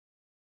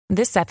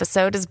This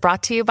episode is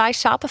brought to you by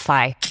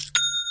Shopify.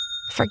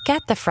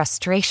 Forget the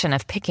frustration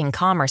of picking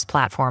commerce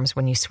platforms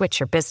when you switch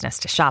your business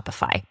to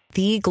Shopify,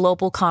 the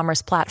global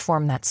commerce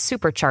platform that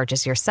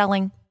supercharges your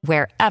selling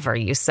wherever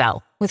you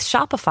sell. With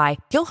Shopify,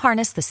 you'll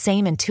harness the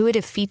same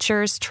intuitive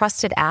features,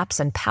 trusted apps,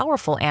 and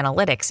powerful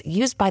analytics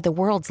used by the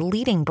world's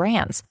leading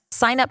brands.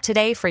 Sign up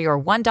today for your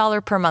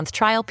 $1 per month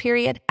trial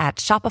period at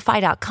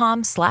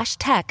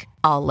shopify.com/tech,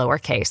 all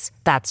lowercase.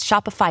 That's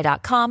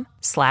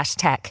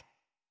shopify.com/tech.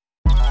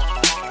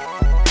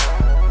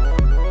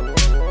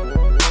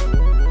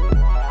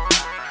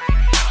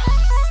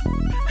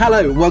 Hello,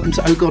 and welcome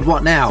to Oh God,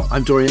 What Now?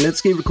 I'm Dorian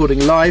Lynskey,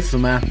 recording live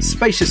from our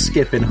spacious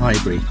skip in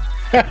Highbury.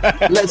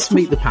 Let's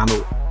meet the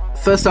panel.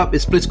 First up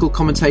is political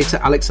commentator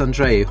Alex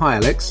Andreou. Hi,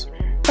 Alex.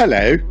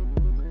 Hello.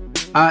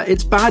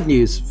 It's bad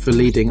news for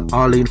leading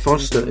Arlene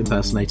Foster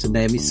impersonator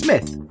Naomi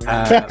Smith.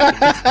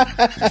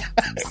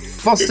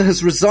 Foster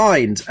has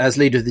resigned as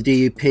leader of the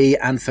DUP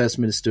and First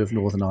Minister of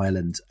Northern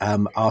Ireland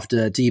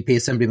after DUP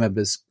Assembly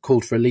members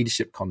called for a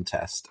leadership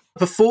contest.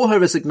 Before her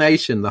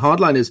resignation, the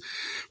hardliners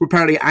were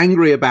apparently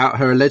angry about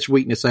her alleged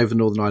weakness over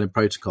Northern Ireland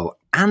Protocol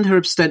and her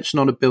abstention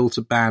on a bill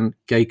to ban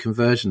gay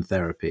conversion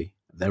therapy.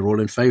 They're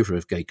all in favour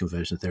of gay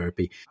conversion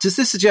therapy. Does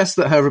this suggest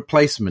that her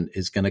replacement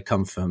is going to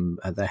come from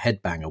the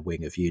headbanger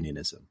wing of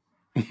unionism?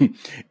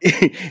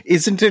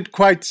 Isn't it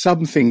quite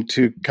something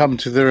to come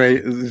to the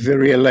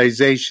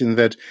realization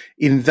that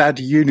in that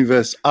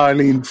universe,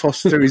 Arlene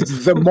Foster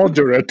is the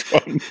moderate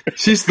one?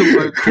 She's the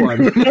woke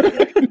one.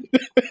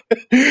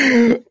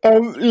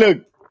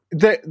 Look,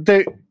 there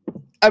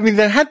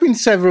had been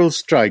several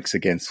strikes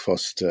against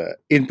Foster,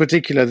 in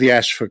particular the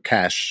Ash for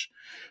Cash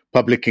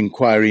public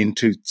inquiry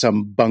into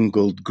some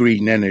bungled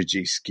green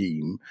energy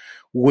scheme,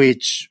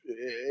 which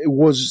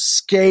was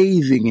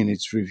scathing in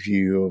its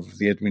review of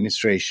the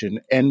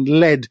administration and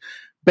led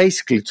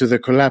basically to the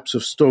collapse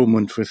of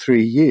Stormont for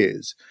 3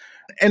 years.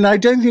 And I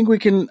don't think we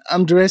can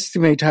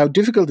underestimate how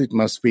difficult it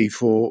must be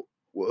for,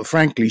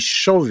 frankly,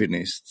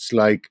 chauvinists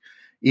like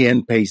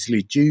Ian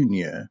Paisley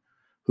Jr.,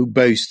 who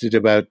boasted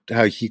about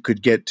how he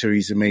could get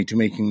Theresa May to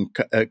making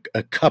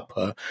a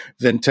cuppa,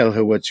 then tell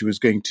her what she was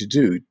going to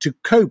do, to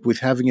cope with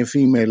having a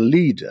female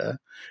leader.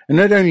 And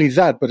not only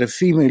that, but a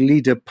female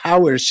leader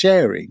power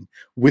sharing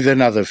with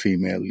another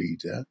female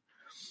leader.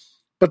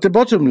 But the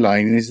bottom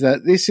line is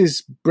that this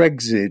is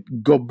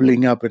Brexit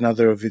gobbling up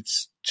another of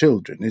its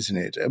children, isn't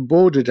it? A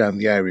border down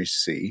the Irish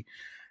Sea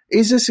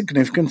is a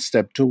significant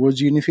step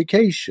towards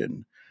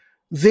unification.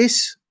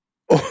 This,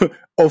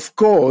 of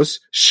course,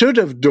 should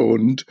have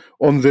dawned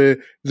on the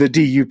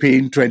DUP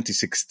in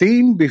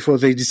 2016 before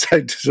they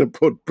decided to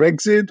support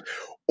Brexit,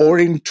 or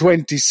in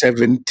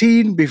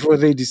 2017 before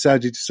they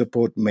decided to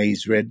support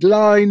May's red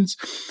lines,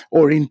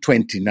 or in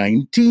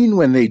 2019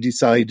 when they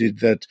decided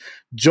that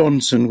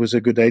Johnson was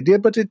a good idea,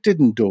 but it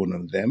didn't dawn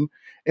on them.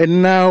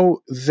 And now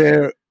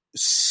they're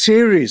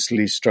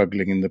seriously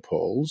struggling in the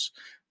polls.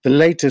 The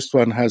latest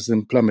one has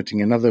them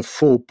plummeting another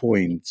 4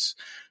 points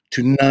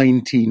to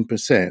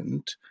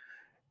 19%.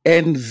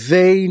 And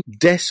they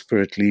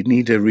desperately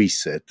need a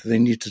reset. They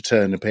need to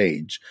turn a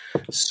page.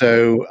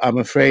 So I'm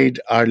afraid,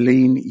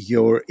 Arlene,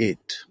 you're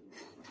it.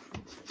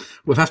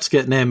 We'll have to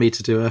get Naomi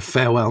to do a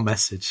farewell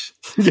message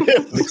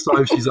next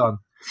time she's on.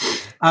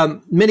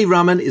 Minnie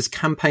Rahman is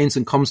Campaigns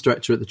and Comms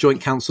Director at the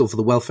Joint Council for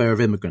the Welfare of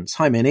Immigrants.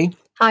 Hi, Minnie.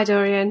 Hi,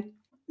 Dorian.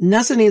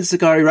 Nazanin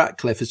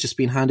Zaghari-Ratcliffe has just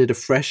been handed a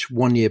fresh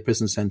 1-year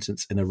prison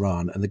sentence in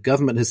Iran, and the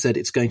government has said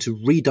it's going to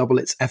redouble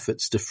its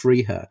efforts to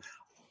free her.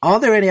 Are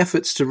there any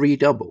efforts to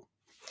redouble?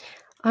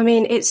 I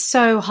mean, it's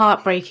so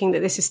heartbreaking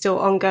that this is still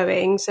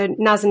ongoing. So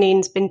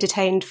Nazanin's been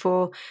detained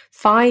for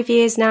 5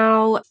 years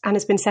now and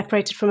has been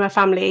separated from her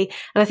family.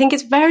 And I think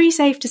it's very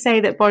safe to say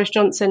that Boris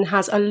Johnson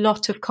has a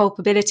lot of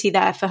culpability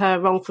there for her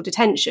wrongful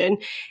detention.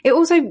 It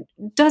also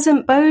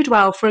doesn't bode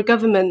well for a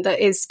government that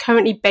is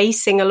currently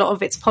basing a lot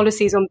of its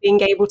policies on being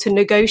able to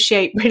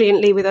negotiate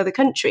brilliantly with other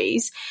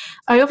countries.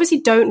 I obviously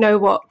don't know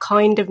what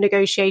kind of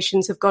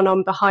negotiations have gone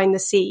on behind the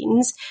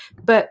scenes,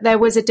 but there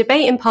was a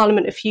debate in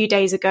Parliament a few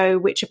days ago,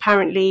 which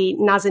apparently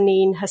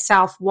Nazanin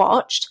herself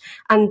watched,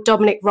 and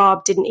Dominic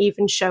Raab didn't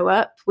even show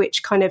up,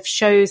 which kind of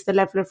shows the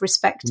level of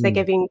respect they're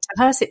giving to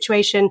her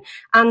situation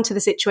and to the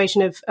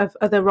situation of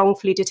other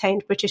wrongfully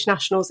detained British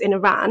nationals in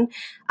Iran.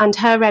 And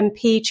her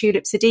MP,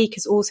 Tulip Siddiq,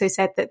 has also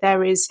said that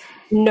there is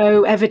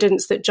no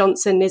evidence that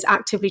Johnson is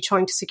actively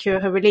trying to secure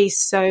her release.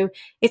 So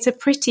it's a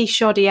pretty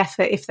shoddy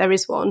effort if there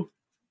is one.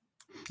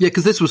 Yeah,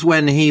 because this was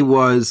when he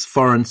was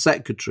Foreign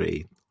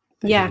Secretary.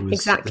 Yeah,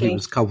 exactly. He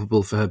was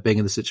culpable for her being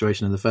in the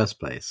situation in the first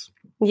place.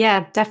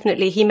 Yeah,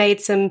 definitely. He made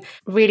some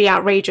really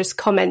outrageous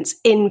comments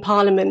in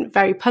Parliament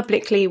very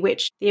publicly,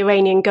 which the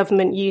Iranian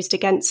government used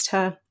against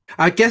her.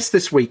 Our guest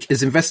this week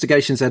is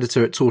investigations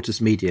editor at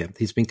Tortoise Media.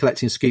 He's been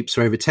collecting scoops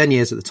for over 10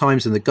 years at The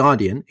Times and The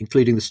Guardian,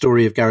 including the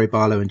story of Gary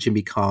Barlow and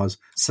Jimmy Carr's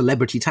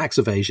celebrity tax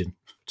evasion.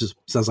 Just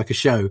sounds like a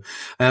show.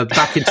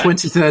 Back in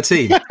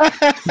 2013.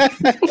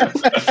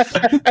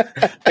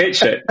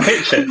 Pitch it.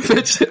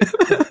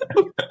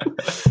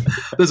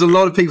 There's a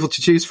lot of people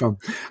to choose from.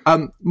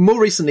 More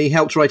recently, he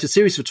helped write a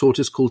series of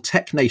tortoise called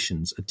Tech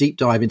Nations, a deep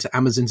dive into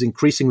Amazon's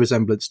increasing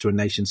resemblance to a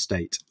nation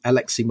state.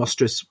 Alexi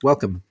Mostris,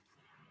 welcome.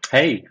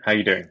 Hey, how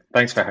you doing?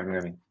 Thanks for having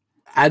me.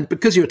 And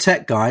because you're a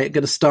tech guy, I'm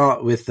going to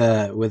start with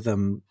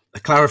a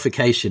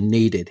clarification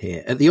needed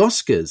here. At the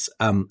Oscars,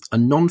 a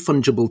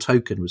non-fungible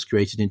token was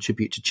created in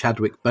tribute to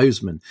Chadwick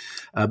Boseman,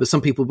 but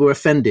some people were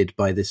offended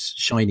by this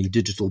shiny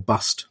digital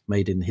bust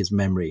made in his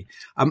memory.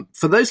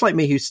 For those like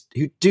me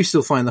who do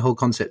still find the whole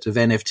concept of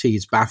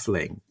NFTs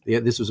baffling,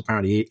 this was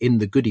apparently in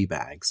the goodie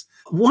bags.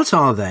 What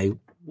are they?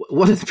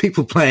 What are the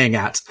people playing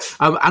at?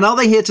 And are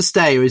they here to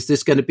stay, or is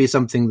this going to be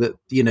something that,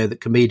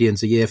 that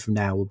comedians a year from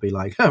now will be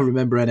like, oh,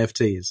 remember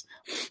NFTs?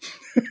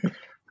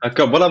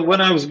 God,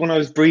 when I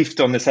was briefed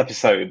on this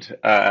episode,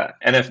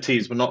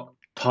 NFTs were not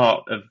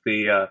part of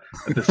the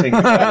thing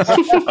that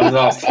I was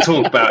asked to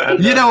talk about.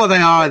 And, you know what they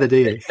are, either, do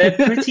you? They're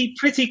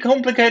pretty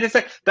complicated.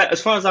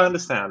 As far as I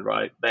understand,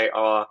 right,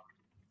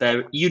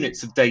 they're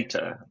units of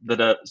data that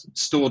are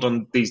stored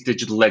on these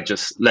digital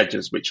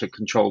ledgers, which are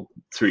controlled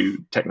through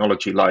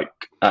technology like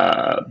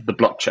the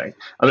blockchain.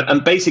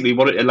 And basically,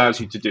 what it allows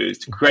you to do is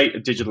to create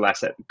a digital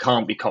asset that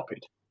can't be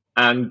copied,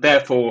 and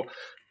therefore,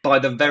 by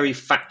the very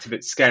fact of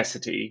its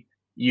scarcity,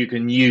 you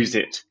can use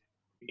it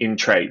in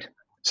trade.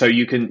 So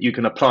you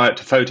can apply it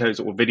to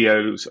photos or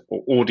videos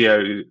or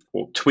audio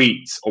or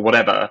tweets or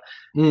whatever,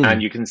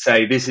 and you can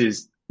say this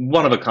is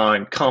one of a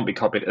kind, can't be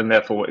copied, and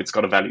therefore it's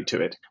got a value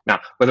to it. Now,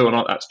 whether or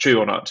not that's true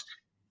or not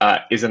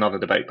is another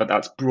debate, but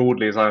that's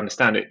broadly, as I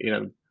understand it, in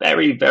a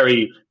very,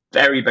 very,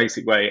 very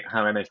basic way,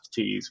 how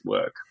NFTs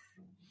work.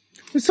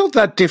 It's not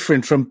that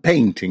different from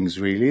paintings,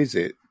 really, is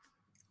it?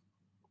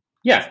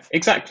 Yeah,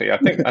 exactly. I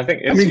think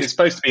it's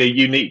supposed to be a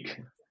unique.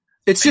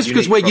 It's just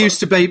because we're used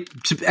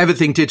to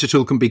everything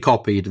digital can be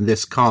copied and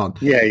this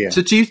can't. Yeah.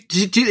 So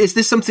is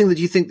this something that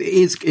you think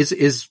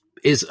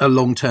is a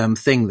long-term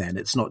thing then?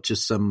 It's not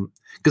just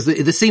because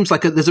there seems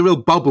like there's a real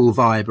bubble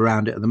vibe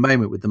around it at the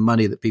moment with the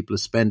money that people are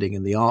spending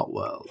in the art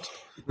world,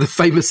 the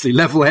famously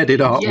level-headed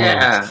art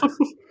world.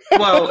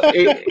 Well,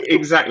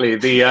 exactly.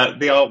 The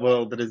art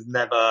world that has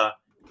never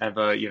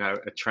ever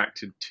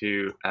attracted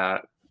to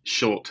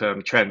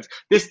short-term trends.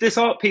 This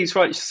art piece,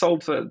 right,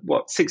 sold for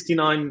what,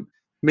 $69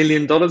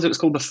 million? It was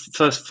called The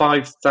First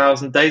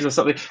 5,000 Days or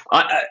something.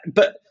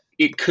 But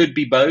it could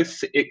be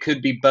both. It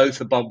could be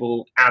both a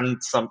bubble and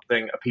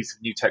a piece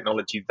of new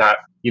technology that,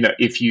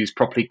 if used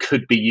properly,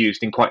 could be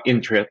used in quite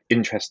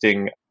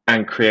interesting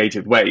and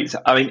creative ways.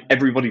 I mean,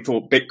 everybody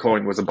thought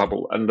Bitcoin was a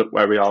bubble, and look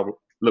where we are.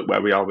 Look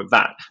where we are with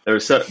that. There are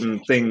certain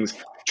things,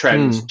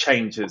 trends,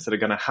 changes that are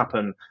going to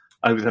happen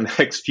over the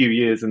next few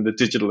years in the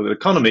digital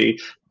economy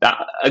that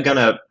are going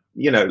to,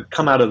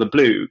 come out of the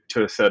blue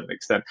to a certain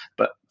extent.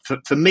 But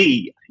for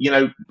me,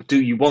 do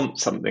you want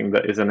something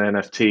that is an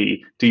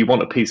NFT? Do you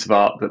want a piece of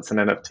art that's an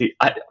NFT?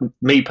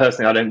 Me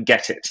personally, I don't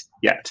get it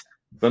yet,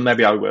 but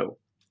maybe I will.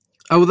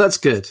 Oh, well, that's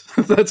good.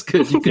 That's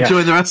good. You can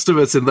join the rest of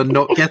us in the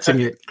not getting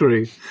it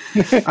crew.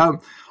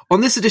 On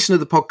this edition of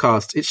the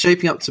podcast, it's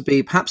shaping up to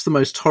be perhaps the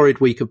most torrid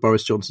week of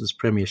Boris Johnson's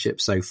premiership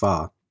so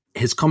far.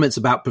 His comments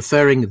about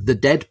preferring the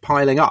dead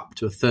piling up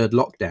to a third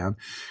lockdown,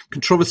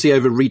 controversy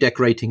over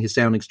redecorating his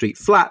Downing Street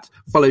flat,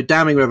 followed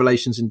damning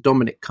revelations in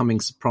Dominic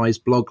Cummings' surprise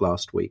blog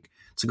last week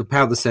to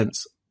compound the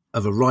sense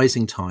of a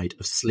rising tide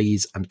of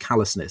sleaze and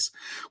callousness.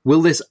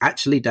 Will this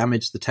actually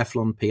damage the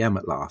Teflon PM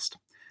at last?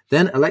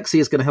 Then Alexi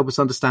is going to help us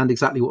understand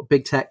exactly what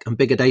big tech and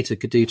bigger data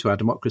could do to our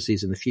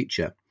democracies in the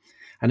future.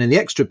 And in the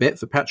extra bit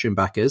for Patreon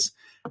backers,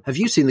 have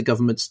you seen the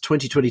government's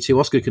 2022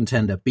 Oscar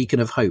contender, Beacon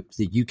of Hope,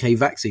 the UK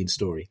vaccine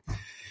story?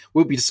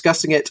 We'll be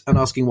discussing it and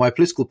asking why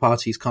political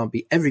parties can't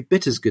be every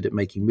bit as good at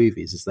making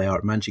movies as they are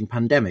at managing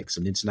pandemics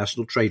and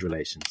international trade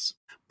relations.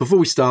 Before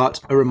we start,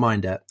 a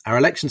reminder, our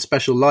election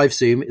special live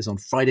Zoom is on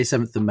Friday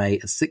 7th of May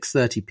at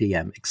 6:30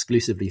 p.m,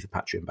 exclusively for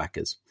Patreon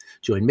backers.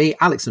 Join me,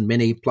 Alex and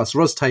Minnie, plus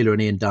Ros Taylor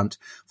and Ian Dunt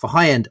for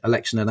high-end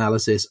election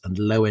analysis and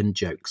low-end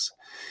jokes.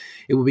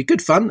 It will be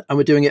good fun, and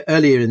we're doing it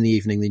earlier in the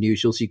evening than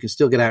usual, so you can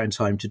still get out in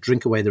time to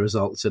drink away the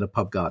results in a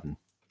pub garden.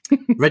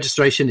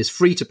 Registration is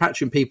free to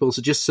Patreon people,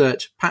 so just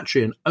search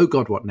Patreon Oh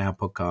God What Now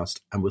podcast,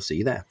 and we'll see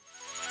you there.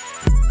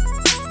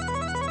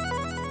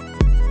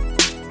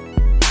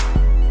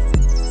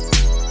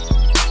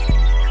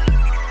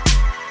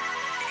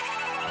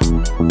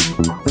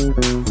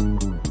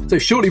 So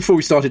shortly before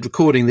we started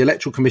recording, the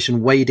Electoral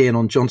Commission weighed in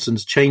on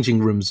Johnson's changing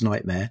rooms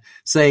nightmare,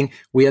 saying,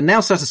 "We are now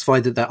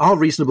satisfied that there are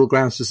reasonable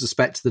grounds to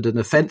suspect that an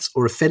offence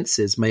or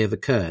offences may have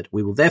occurred.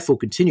 We will therefore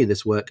continue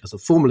this work as a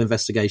formal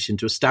investigation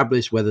to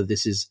establish whether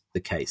this is the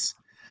case."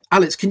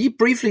 Alex, can you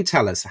briefly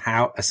tell us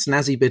how a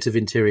snazzy bit of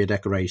interior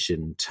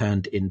decoration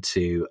turned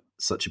into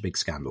such a big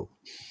scandal?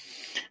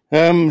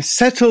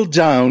 Settle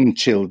down,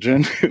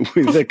 children,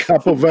 with a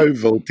cup of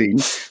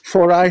Ovaltine,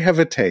 for I have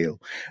a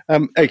tale.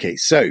 Okay,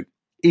 so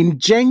in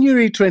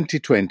January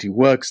 2020,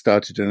 work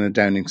started on a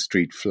Downing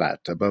Street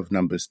flat above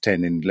numbers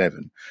 10 and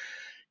 11.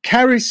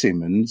 Carrie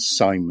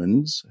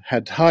Simons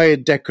had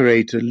hired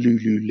decorator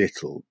Lulu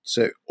Little.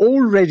 So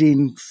already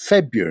in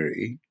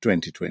February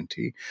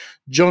 2020,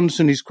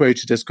 Johnson is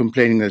quoted as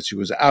complaining that she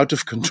was out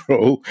of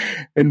control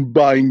and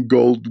buying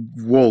gold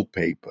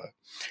wallpaper.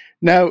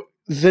 Now,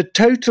 the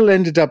total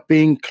ended up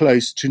being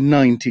close to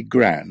 90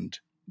 grand.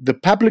 The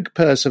public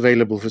purse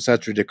available for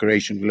such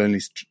redecoration will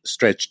only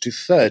stretch to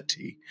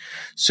 30.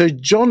 So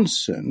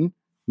Johnson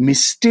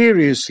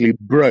mysteriously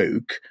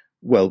broke,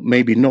 well,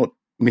 maybe not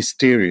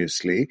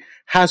mysteriously,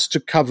 has to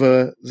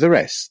cover the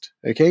rest.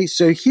 Okay,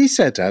 so he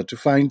set out to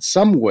find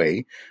some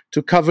way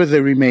to cover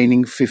the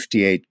remaining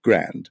 58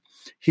 grand.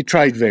 He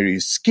tried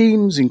various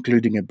schemes,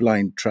 including a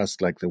blind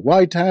trust like the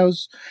White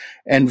House,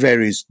 and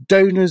various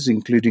donors,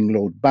 including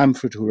Lord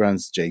Bamford, who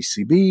runs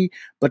JCB,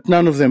 but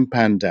none of them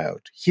panned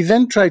out. He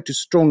then tried to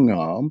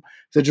strong-arm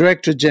the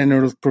Director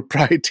General of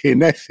Propriety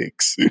and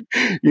Ethics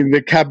in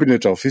the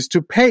Cabinet Office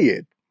to pay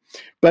it.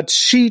 But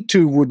she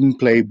too wouldn't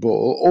play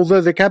ball,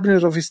 although the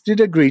Cabinet Office did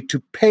agree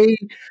to pay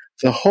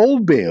the whole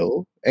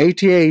bill,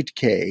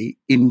 88k,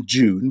 in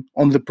June,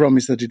 on the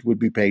promise that it would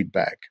be paid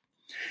back.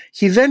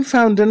 He then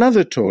found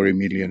another Tory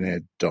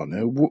millionaire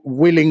donor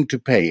willing to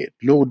pay it,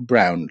 Lord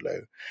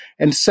Brownlow,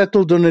 and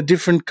settled on a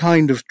different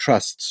kind of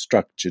trust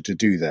structure to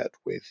do that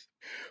with.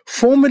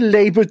 Former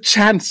Labour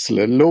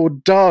Chancellor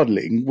Lord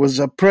Darling was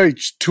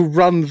approached to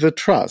run the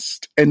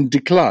trust and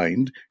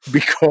declined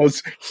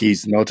because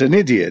he's not an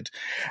idiot.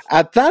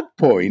 At that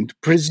point,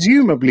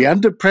 presumably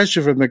under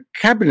pressure from the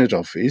Cabinet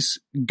Office,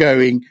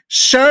 going,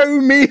 "Show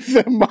me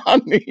the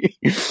money,"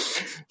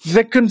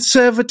 the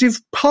Conservative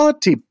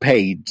Party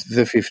paid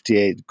the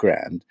 58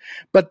 grand.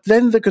 But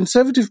then the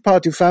Conservative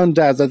Party found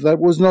out that that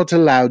was not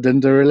allowed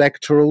under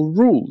electoral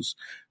rules.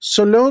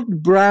 So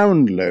Lord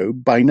Brownlow,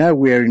 by now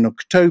we're in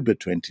October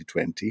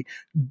 2020,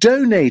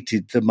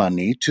 donated the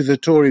money to the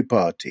Tory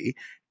party,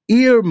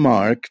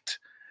 earmarked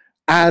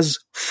as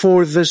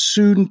for the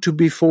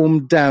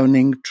soon-to-be-formed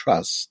Downing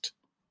Trust,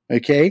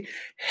 okay,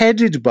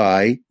 headed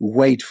by,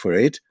 wait for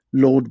it,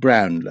 Lord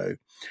Brownlow.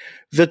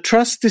 The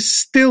trust is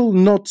still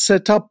not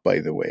set up,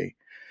 by the way.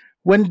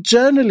 When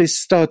journalists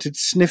started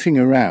sniffing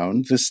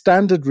around, the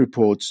Standard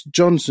reports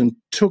Johnson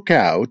took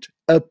out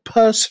a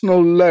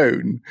personal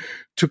loan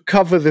to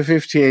cover the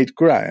 58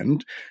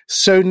 grand.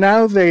 So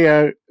now they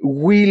are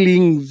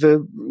wheeling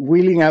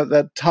out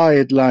that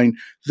tired line.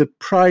 The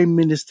Prime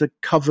Minister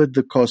covered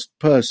the cost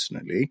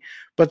personally,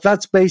 but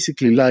that's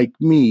basically like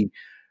me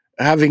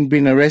having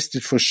been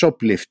arrested for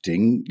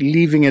shoplifting,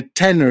 leaving a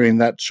tenner in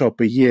that shop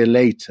a year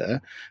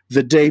later,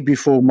 the day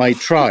before my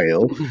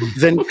trial,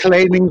 then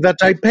claiming that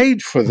I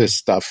paid for this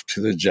stuff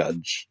to the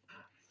judge.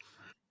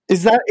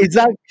 Is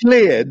that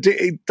clear?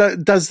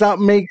 Does that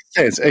make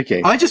sense?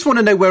 Okay. I just want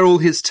to know where all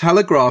his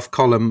Telegraph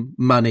column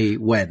money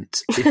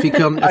went, if he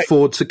can't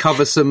afford to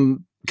cover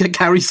some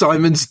Carrie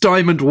Simons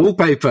diamond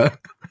wallpaper.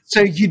 So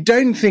you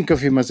don't think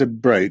of him as a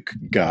broke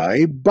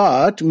guy,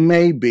 but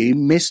maybe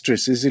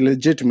mistresses,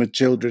 illegitimate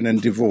children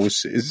and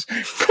divorces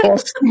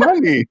cost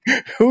money.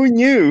 Who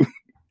knew?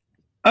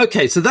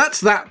 Okay, so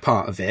that's that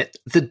part of it.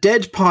 The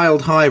dead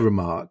piled high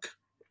remark,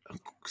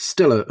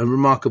 still a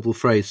remarkable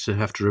phrase to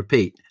have to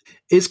repeat,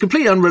 is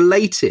completely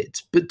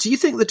unrelated. But do you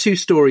think the two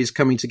stories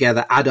coming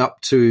together add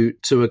up to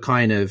a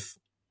kind of,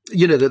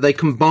 that they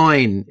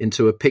combine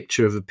into a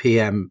picture of a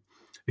PM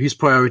whose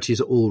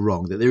priorities are all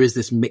wrong, that there is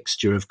this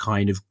mixture of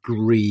kind of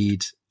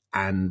greed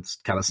and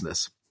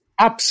callousness?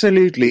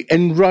 Absolutely,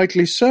 and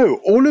rightly so.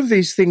 All of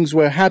these things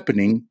were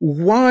happening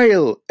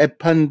while a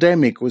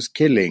pandemic was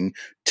killing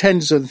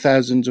tens of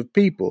thousands of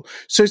people.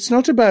 So it's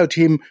not about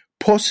him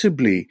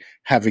possibly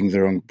having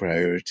the wrong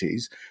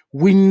priorities.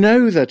 We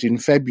know that in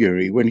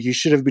February, when he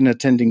should have been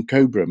attending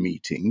COBRA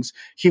meetings,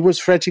 he was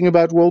fretting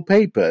about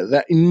wallpaper,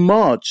 that in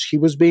March he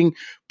was being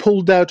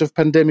pulled out of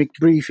pandemic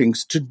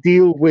briefings to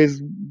deal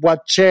with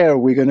what chair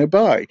we're going to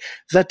buy,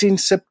 that in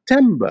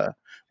September,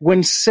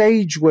 when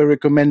Sage were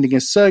recommending a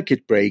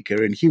circuit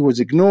breaker and he was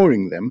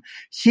ignoring them,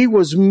 he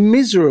was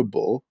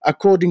miserable,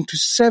 according to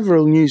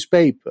several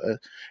newspapers,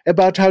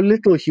 about how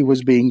little he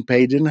was being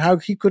paid and how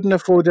he couldn't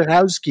afford a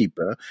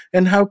housekeeper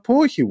and how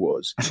poor he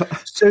was.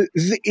 So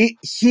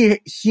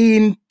he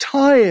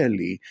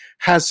entirely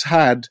has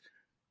had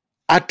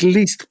at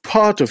least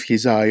part of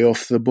his eye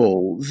off the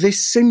ball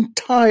this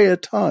entire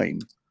time.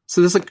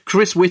 So there's like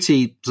Chris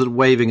Whitty sort of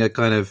waving a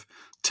kind of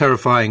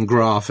terrifying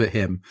graph at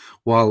him,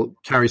 while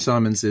Carrie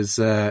Simons is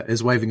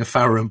waving a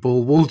Farrow and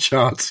Ball wall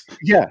chart.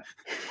 Yeah,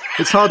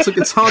 it's hard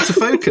to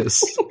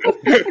focus.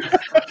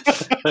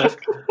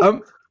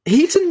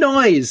 He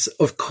denies,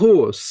 of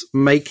course,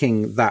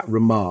 making that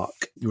remark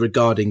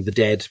regarding the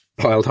dead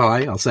piled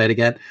high. I'll say it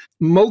again.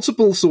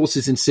 Multiple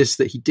sources insist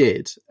that he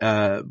did.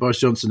 Boris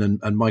Johnson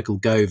and Michael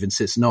Gove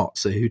insist not.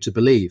 So who to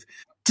believe?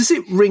 Does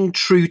it ring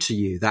true to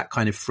you, that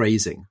kind of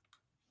phrasing?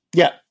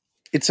 Yeah.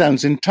 It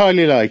sounds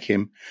entirely like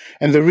him.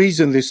 And the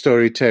reason this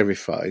story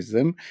terrifies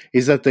them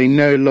is that they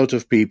know a lot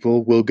of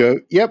people will go,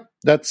 yep,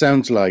 that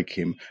sounds like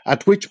him.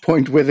 At which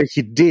point, whether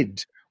he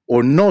did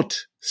or not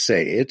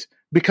say it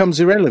becomes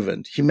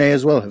irrelevant. He may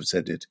as well have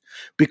said it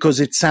because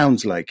it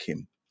sounds like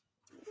him.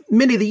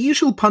 Millie, the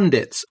usual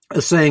pundits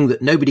are saying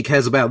that nobody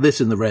cares about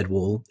this in the Red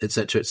Wall,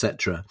 etc.,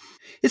 etc.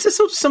 Is there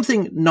sort of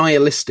something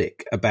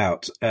nihilistic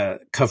about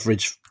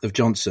coverage of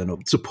Johnson or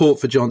support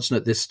for Johnson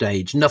at this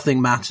stage?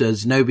 Nothing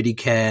matters, nobody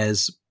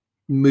cares,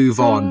 move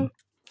on.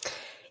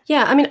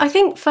 Yeah, I mean, I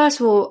think, first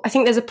of all, I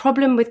think there's a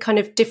problem with kind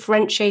of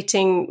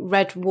differentiating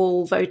Red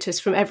Wall voters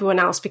from everyone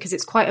else because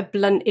it's quite a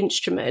blunt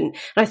instrument.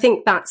 And I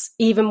think that's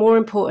even more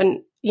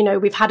important. You know,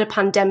 we've had a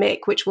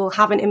pandemic which will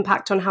have an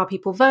impact on how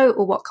people vote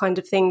or what kind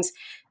of things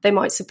they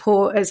might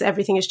support as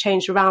everything has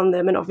changed around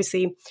them. And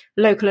obviously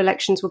local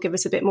elections will give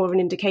us a bit more of an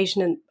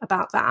indication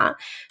about that.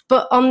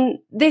 But on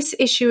this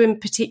issue in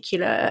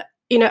particular,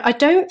 you know, I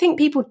don't think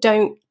people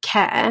don't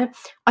care.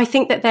 I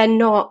think that they're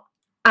not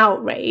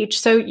outrage.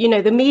 So, you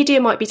know, the media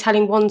might be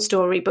telling one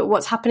story, but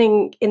what's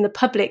happening in the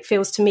public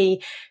feels to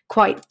me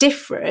quite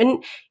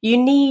different. You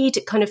need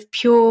kind of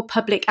pure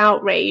public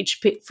outrage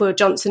for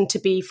Johnson to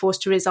be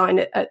forced to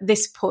resign at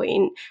this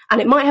point. And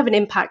it might have an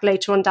impact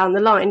later on down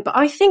the line. But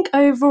I think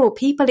overall,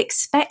 people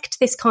expect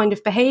this kind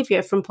of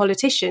behaviour from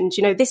politicians.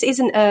 You know, this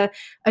isn't a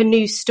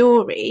new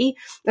story.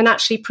 And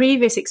actually,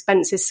 previous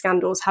expenses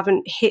scandals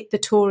haven't hit the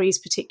Tories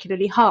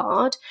particularly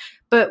hard.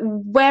 But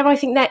where I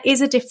think there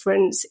is a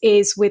difference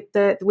is with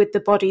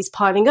the bodies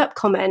piling up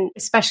comment,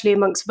 especially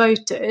amongst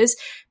voters,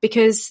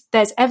 because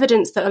there's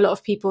evidence that a lot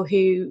of people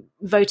who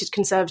voted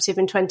Conservative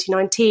in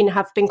 2019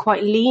 have been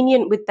quite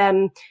lenient with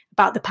them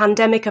about the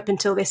pandemic up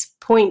until this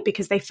point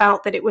because they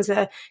felt that it was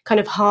a kind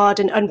of hard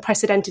and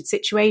unprecedented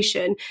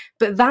situation.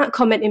 But that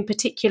comment in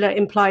particular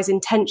implies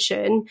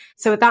intention.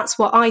 So that's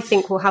what I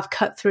think will have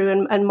cut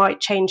through and might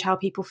change how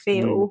people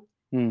feel.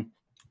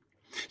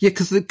 Yeah,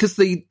 because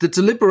the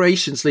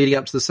deliberations leading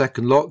up to the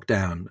second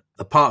lockdown,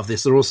 a part of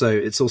this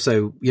it's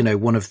also you know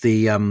one of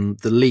the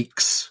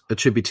leaks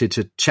attributed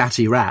to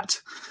Chatty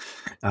Rat,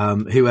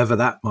 whoever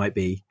that might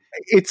be.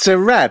 It's a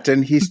rat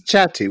and he's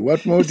chatty.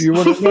 What more do you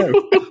want to know?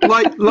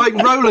 like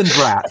Roland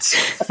Rat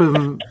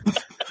from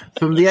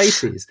the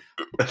 80s.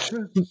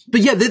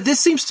 But yeah,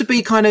 this seems to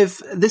be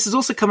this has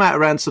also come out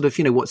around sort of,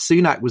 you know, what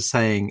Sunak was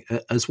saying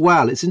as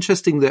well. It's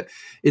interesting that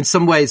in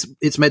some ways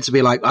it's meant to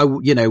be like, oh,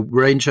 you know,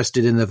 we're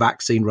interested in the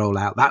vaccine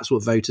rollout. That's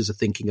what voters are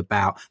thinking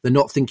about. They're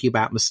not thinking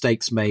about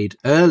mistakes made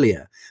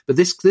earlier. But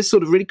this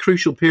sort of really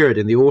crucial period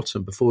in the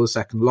autumn before the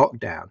second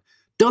lockdown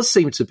does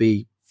seem to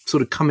be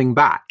sort of coming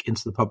back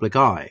into the public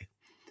eye.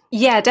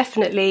 Yeah,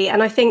 definitely.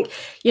 And I think,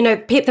 you know,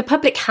 the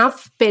public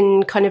have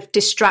been kind of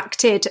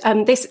distracted.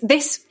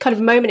 This kind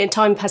of moment in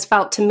time has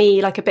felt to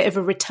me like a bit of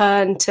a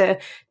return to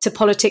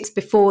politics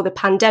before the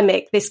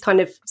pandemic. This kind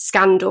of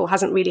scandal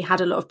hasn't really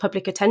had a lot of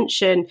public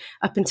attention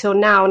up until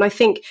now. And I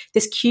think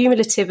this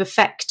cumulative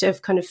effect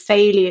of kind of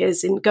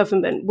failures in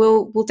government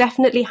will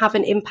definitely have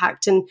an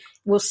impact, and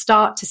we'll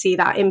start to see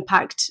that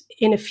impact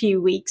in a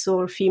few weeks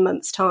or a few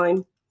months'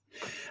 time.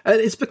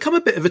 It's become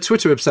a bit of a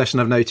Twitter obsession,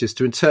 I've noticed,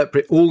 to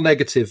interpret all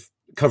negative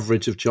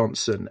coverage of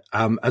Johnson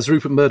as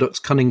Rupert Murdoch's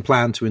cunning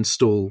plan to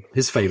install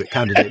his favourite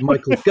candidate,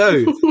 Michael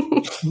Gove.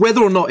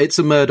 Whether or not it's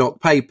a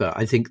Murdoch paper,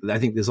 I think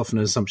there's often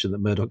an assumption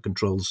that Murdoch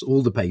controls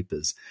all the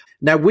papers.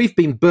 Now, we've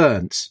been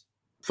burnt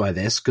by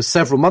this because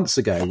several months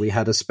ago we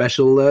had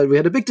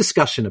a big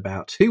discussion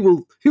about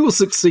who will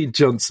succeed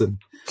Johnson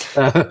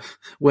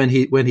when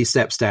he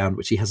steps down,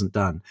 which he hasn't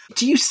done.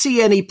 Do you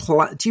see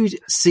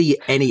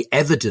any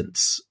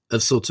evidence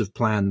of sort of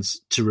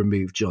plans to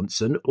remove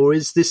Johnson, or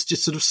is this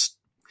just sort of,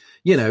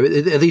 you know,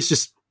 are these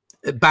just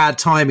bad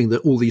timing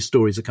that all these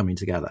stories are coming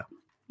together?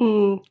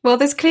 Well,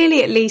 there's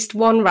clearly at least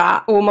one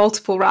rat or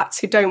multiple rats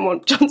who don't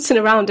want Johnson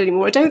around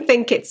anymore. I don't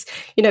think it's,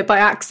 you know, by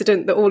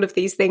accident that all of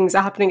these things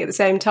are happening at the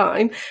same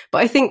time. But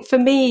I think for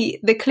me,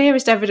 the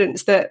clearest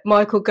evidence that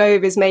Michael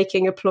Gove is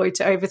making a ploy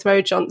to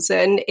overthrow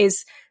Johnson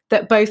is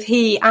that both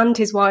he and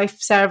his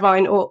wife, Sarah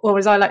Vine, or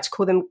as I like to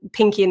call them,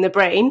 Pinky in the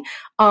Brain,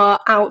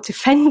 are out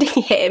defending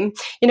him.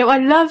 You know, I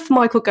love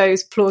Michael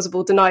Gove's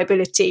plausible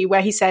deniability,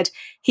 where he said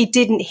he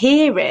didn't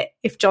hear it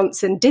if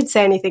Johnson did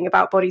say anything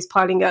about bodies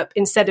piling up,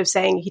 instead of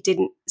saying he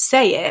didn't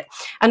say it.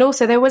 And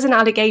also there was an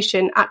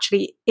allegation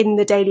actually in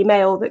the Daily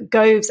Mail that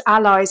Gove's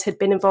allies had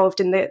been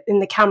involved in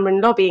the Cameron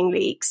lobbying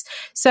leaks.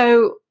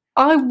 So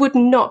I would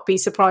not be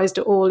surprised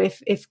at all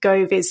if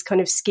Gove is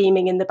kind of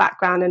scheming in the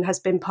background and has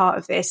been part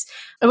of this.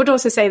 I would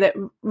also say that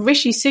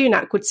Rishi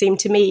Sunak would seem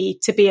to me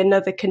to be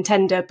another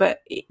contender, but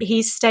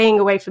he's staying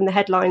away from the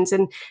headlines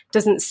and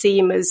doesn't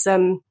seem as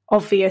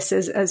obvious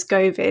as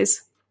Gove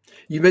is.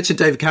 You mentioned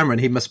David Cameron.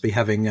 He must be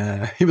having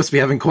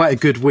quite a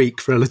good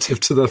week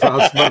relative to the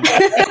last month.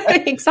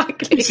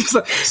 Exactly. He's just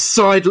like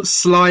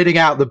sliding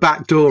out the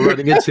back door,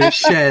 running into his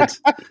shed.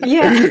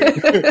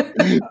 Yeah.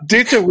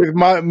 Ditto with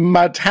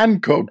Matt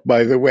Hancock,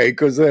 by the way,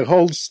 because the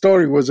whole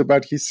story was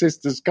about his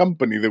sister's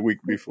company the week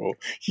before.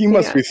 He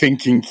must be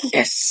thinking,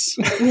 yes.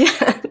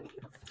 Yeah.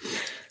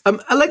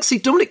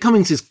 Alexi, Dominic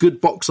Cummings is good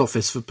box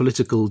office for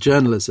political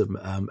journalism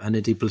and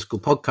indeed political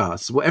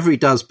podcasts. Whatever he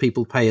does,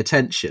 people pay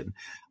attention.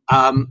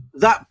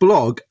 That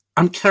blog,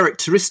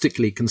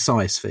 uncharacteristically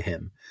concise for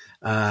him,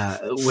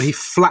 where he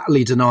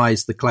flatly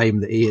denies the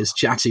claim that he is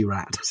Chatty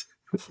Rat.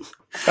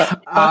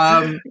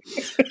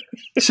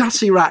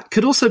 Chatty Rat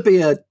could also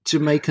be a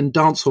Jamaican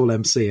dancehall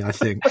MC, I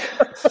think.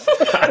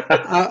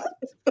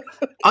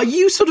 Are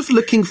you sort of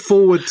looking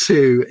forward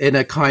to, in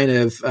a kind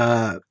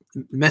of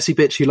messy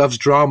bitch who loves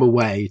drama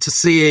way, to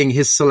seeing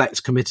his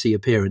select committee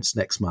appearance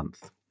next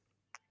month?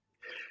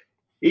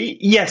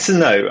 Yes and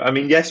no. I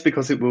mean, yes,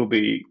 because it will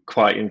be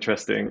quite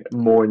interesting,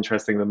 more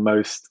interesting than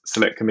most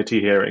select committee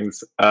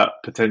hearings,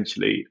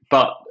 potentially,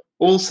 but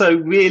also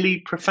really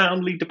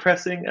profoundly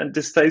depressing and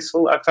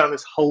distasteful. I found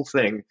this whole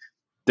thing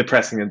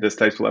depressing and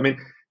distasteful. I mean,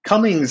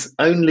 Cummings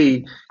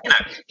only,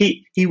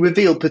 he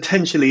revealed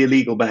potentially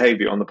illegal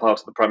behaviour on the part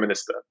of the Prime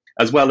Minister,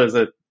 as well as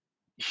a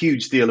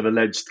huge deal of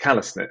alleged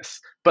callousness,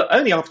 but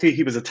only after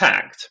he was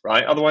attacked,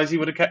 right? Otherwise, he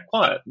would have kept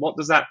quiet. What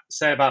does that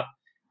say about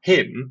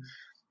him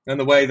and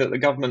the way that the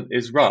government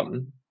is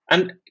run?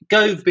 And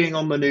Gove being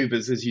on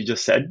manoeuvres, as you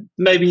just said,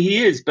 maybe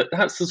he is, but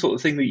that's the sort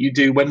of thing that you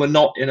do when we're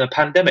not in a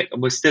pandemic,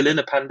 and we're still in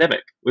a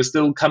pandemic. We're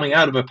still coming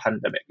out of a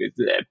pandemic.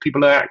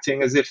 People are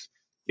acting as if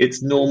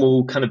it's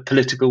normal kind of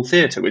political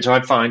theatre, which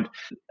I find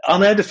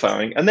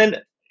unedifying. And then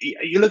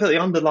you look at the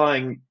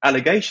underlying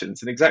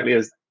allegations, and exactly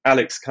as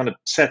Alex kind of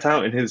set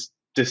out in his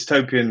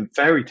dystopian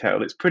fairy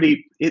tale, it's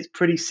pretty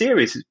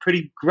serious, it's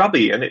pretty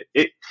grubby, and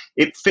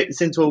it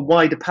fits into a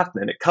wider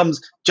pattern, and it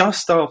comes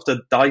just after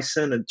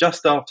Dyson and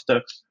just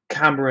after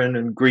Cameron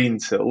and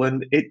Greensill,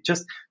 and it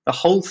just, the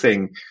whole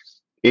thing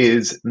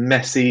is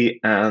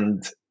messy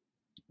and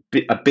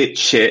a bit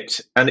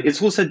shit, and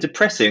it's also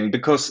depressing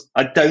because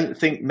I don't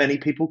think many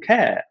people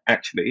care,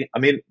 actually. I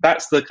mean,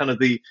 that's the kind of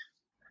the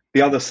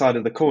other side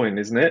of the coin,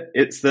 isn't it?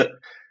 It's that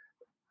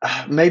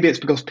maybe it's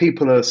because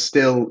people are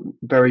still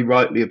very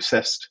rightly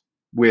obsessed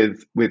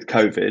with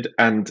COVID,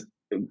 and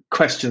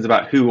questions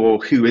about who or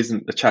who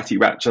isn't the chatty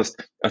rat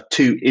just are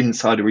too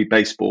insidery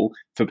baseball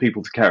for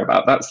people to care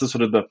about. That's the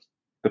sort of the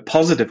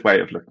positive way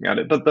of looking at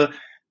it. But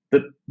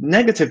the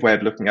negative way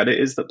of looking at it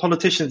is that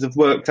politicians have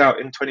worked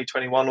out in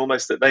 2021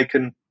 almost that they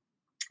can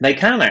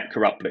act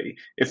corruptly,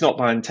 if not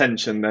by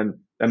intention,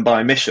 then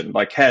by omission,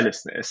 by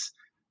carelessness.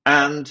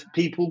 And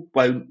people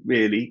won't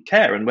really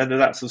care. And whether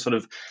that's a sort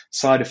of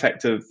side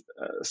effect of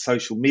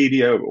social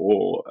media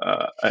or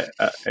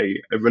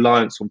a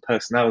reliance on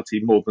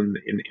personality more than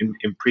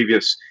in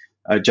previous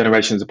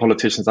generations of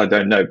politicians, I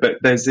don't know. But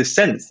there's this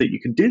sense that you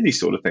can do these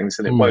sort of things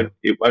and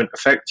it won't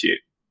affect you.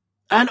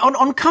 And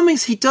on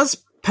Cummings, he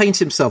does paint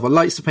himself, or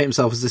likes to paint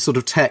himself, as this sort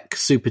of tech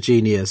super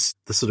genius,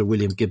 the sort of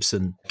William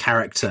Gibson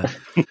character.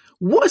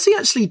 What has he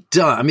actually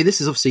done? I mean, this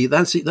is obviously,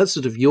 that's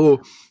sort of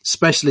your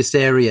specialist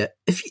area.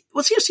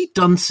 What's he actually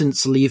done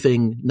since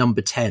leaving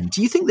Number 10?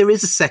 Do you think there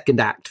is a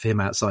second act for him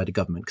outside of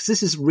government? Because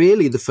this is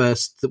really the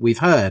first that we've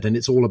heard, and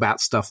it's all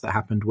about stuff that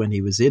happened when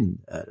he was in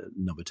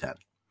Number 10.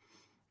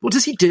 What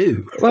does he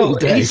do? Well,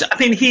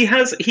 he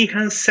has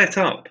set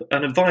up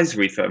an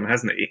advisory firm,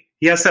 hasn't he?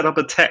 He has set up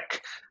a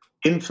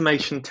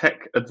information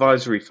tech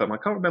advisory firm. I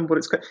can't remember what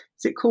it's called.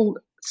 Is it called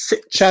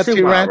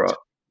Chatty Rat?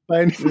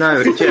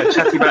 No,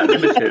 Chatty Rat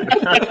Limited.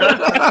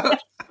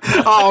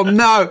 Oh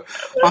no!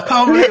 I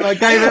can't believe I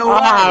gave it away.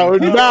 Oh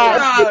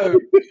no!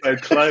 So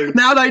close.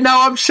 Now they know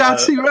I'm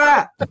Chatty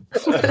Rat.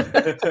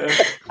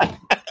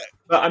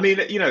 But I mean,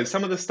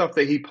 some of the stuff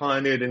that he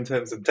pioneered in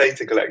terms of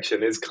data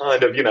collection is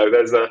kind of,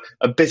 there's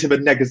a bit of a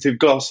negative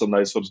gloss on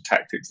those sort of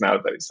tactics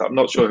nowadays. So I'm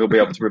not sure he'll be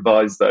able to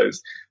revise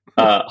those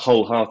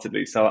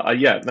wholeheartedly. So I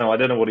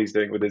don't know what he's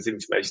doing with his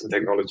information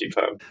technology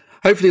firm.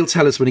 Hopefully he'll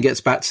tell us when he gets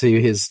back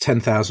to his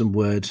 10,000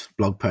 word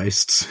blog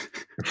posts.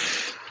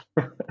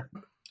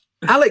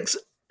 Alex,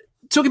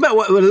 talking about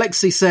what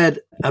Alexei said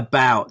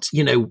about,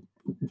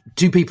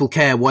 do people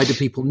care? Why do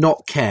people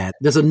not care?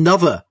 There's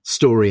another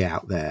story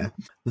out there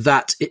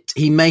that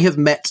he may have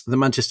met the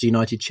Manchester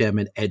United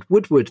chairman, Ed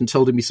Woodward, and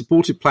told him he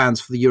supported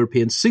plans for the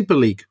European Super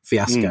League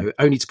fiasco,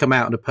 only to come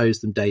out and oppose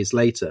them days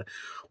later.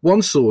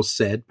 One source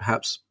said,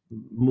 perhaps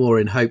more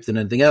in hope than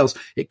anything else,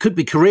 it could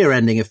be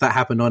career-ending if that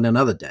happened on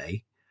another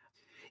day.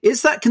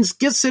 Is that,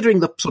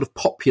 considering the sort of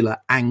popular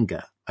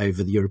anger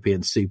over the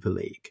European Super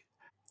League,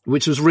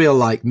 which was real,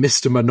 like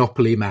Mr.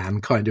 Monopoly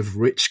Man kind of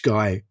rich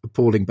guy,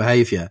 appalling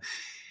behaviour,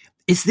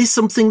 is this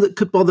something that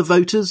could bother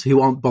voters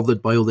who aren't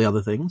bothered by all the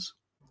other things?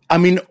 I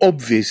mean,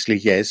 obviously,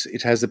 yes,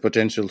 it has the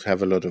potential to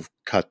have a lot of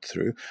cut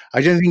through.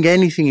 I don't think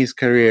anything is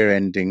career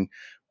ending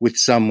with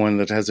someone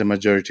that has a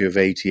majority of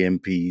 80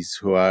 MPs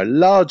who are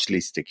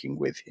largely sticking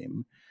with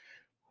him.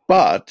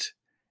 But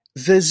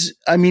there's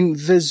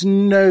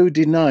no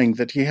denying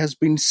that he has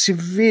been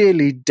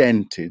severely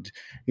dented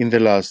in the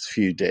last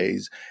few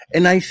days.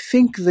 And I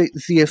think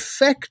that the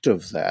effect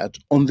of that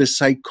on the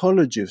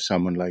psychology of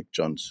someone like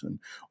Johnson,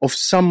 of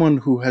someone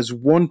who has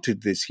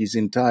wanted this his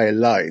entire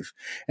life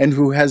and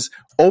who has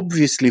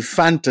obviously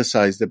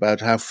fantasized about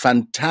how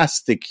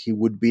fantastic he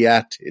would be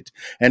at it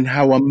and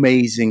how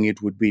amazing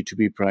it would be to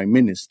be prime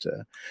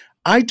minister,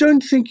 I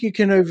don't think you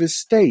can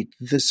overstate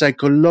the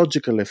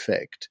psychological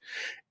effect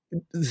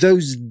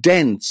those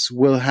dents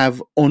will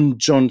have on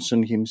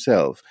Johnson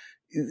himself.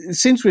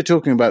 Since we're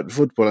talking about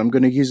football, I'm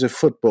going to use a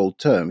football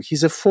term.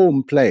 He's a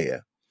form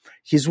player.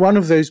 He's one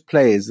of those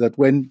players that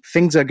when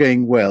things are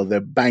going well,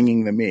 they're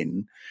banging them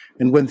in.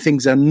 And when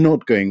things are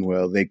not going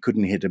well, they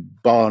couldn't hit a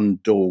barn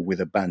door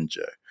with a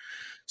banjo.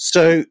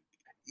 So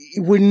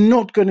we're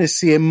not going to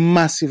see a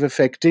massive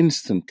effect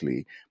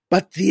instantly.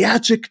 But the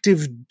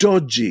adjective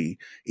dodgy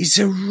is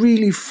a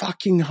really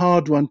fucking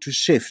hard one to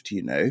shift,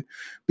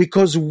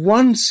 because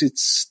once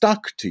it's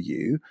stuck to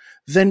you,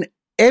 then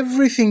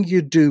everything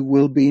you do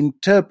will be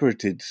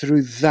interpreted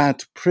through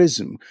that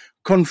prism.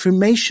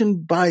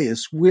 Confirmation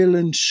bias will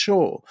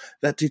ensure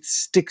that it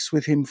sticks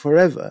with him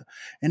forever.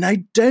 And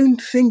I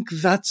don't think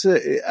that's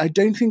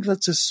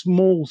a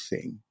small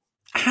thing.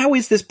 How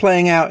is this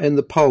playing out in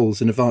the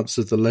polls in advance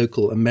of the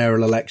local and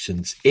mayoral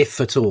elections,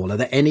 if at all? Are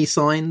there any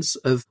signs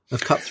of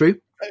cut through?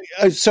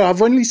 So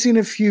I've only seen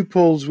a few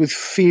polls with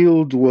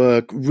field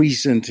work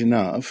recent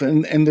enough,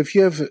 and the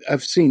few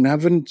I've seen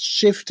haven't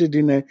shifted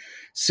in a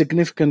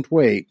significant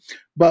way.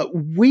 But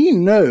we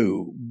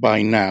know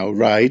by now,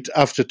 right,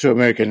 after 2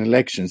 American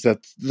elections,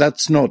 that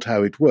that's not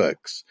how it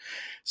works.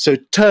 So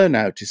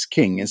turnout is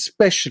king,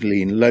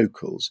 especially in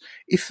locals.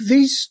 If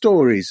these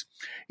stories,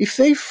 if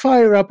they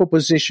fire up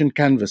opposition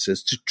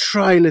canvassers to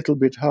try a little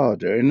bit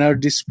harder and are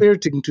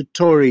dispiriting to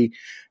Tory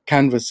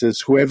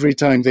canvassers who every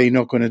time they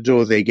knock on a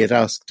door they get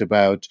asked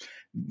about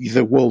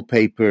the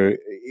wallpaper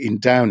in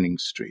Downing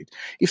Street,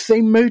 if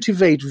they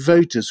motivate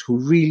voters who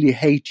really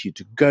hate you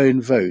to go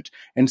and vote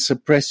and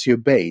suppress your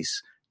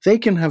base, they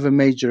can have a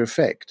major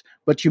effect.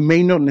 But you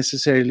may not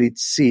necessarily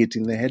see it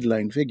in the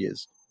headline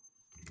figures.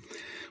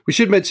 We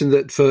should mention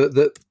that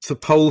for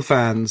poll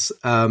fans,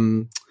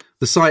 the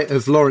sight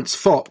of Laurence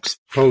Fox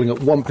polling at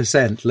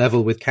 1%,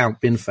 level with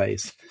Count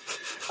Binface,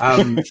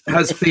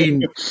 has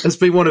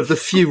been one of the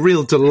few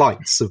real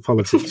delights of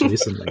politics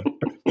recently.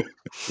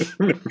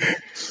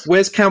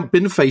 Where's Count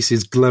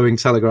Binface's glowing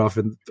telegraph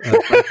in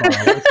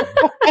profile?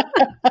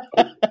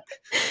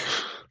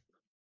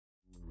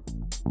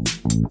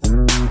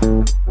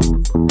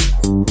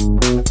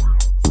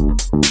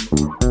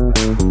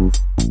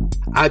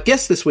 Our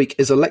guest this week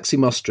is Alexi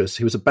Mostrous,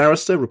 who was a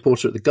barrister,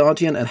 reporter at The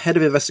Guardian and head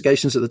of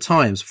investigations at The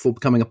Times before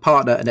becoming a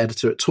partner and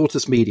editor at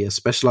Tortoise Media,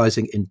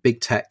 specialising in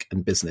big tech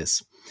and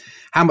business.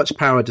 How much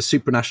power does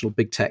supranational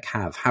big tech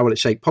have? How will it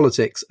shape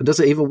politics? And does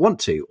it even want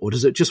to? Or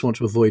does it just want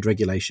to avoid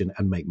regulation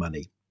and make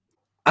money?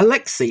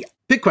 Alexi,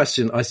 big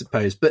question, I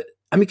suppose. But,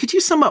 could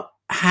you sum up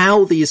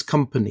how these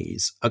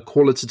companies are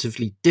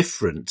qualitatively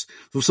different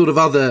from sort of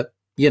other,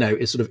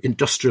 sort of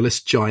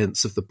industrialist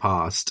giants of the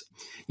past?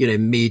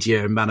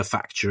 Media and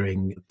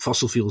manufacturing,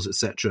 fossil fuels,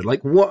 etc.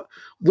 Like what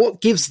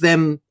gives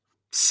them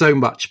so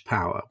much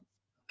power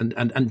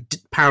and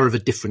power of a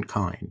different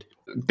kind?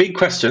 Big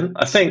question.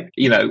 I think,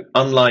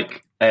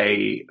 unlike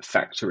a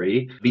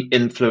factory, the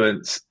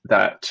influence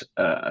that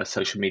a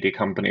social media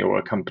company or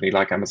a company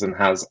like Amazon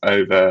has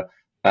over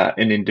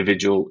an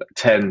individual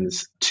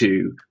tends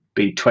to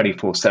be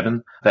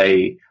 24/7.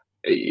 They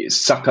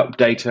suck up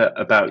data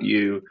about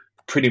you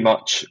pretty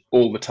much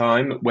all the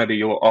time, whether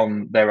you're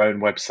on their own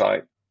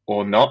website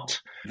or not.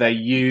 They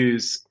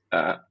use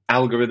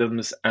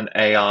algorithms and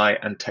AI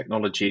and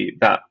technology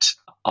that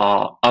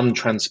are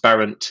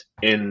untransparent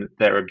in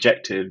their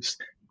objectives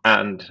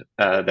and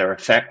their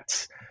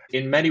effects.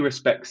 In many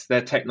respects,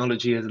 their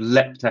technology has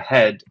leapt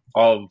ahead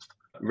of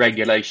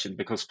regulation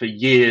because for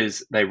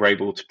years they were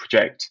able to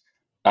project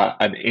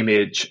an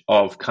image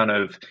of kind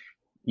of,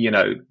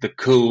 the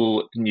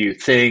cool new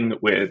thing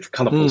with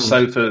colourful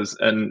sofas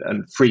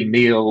and free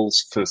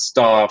meals for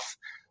staff.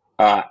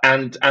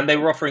 And they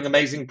were offering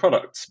amazing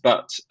products.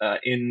 But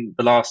in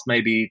the last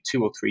maybe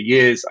 2 or 3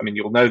 years,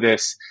 you'll know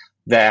this,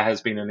 there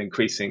has been an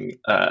increasing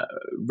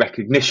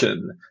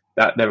recognition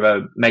that there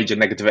are major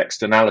negative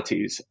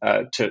externalities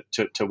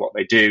to what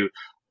they do,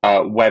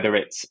 whether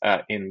it's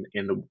in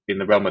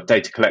the realm of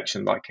data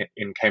collection, like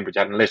in Cambridge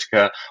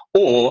Analytica,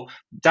 or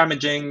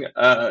damaging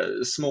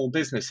small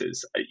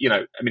businesses.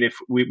 If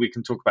we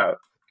can talk about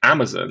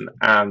Amazon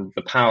and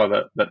the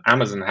power that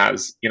Amazon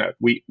has,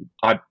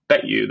 I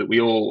bet you that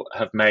we all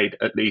have made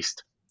at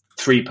least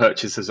 3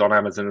 purchases on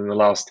Amazon in the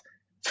last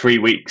 3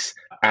 weeks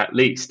at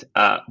least.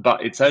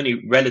 But it's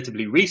only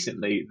relatively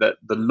recently that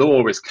the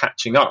law is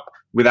catching up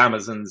with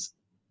Amazon's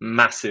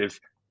massive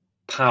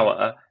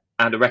power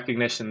and a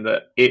recognition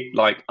that it,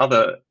 like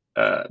other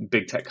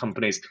big tech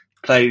companies,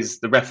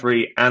 plays the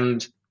referee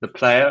and the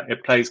player.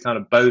 It plays kind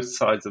of both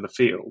sides of the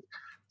field.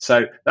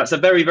 So that's a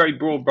very, very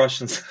broad brush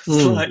and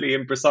slightly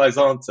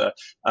imprecise answer,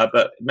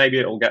 but maybe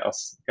it will get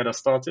us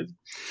started.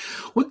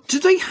 Well, do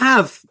they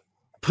have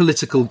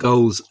political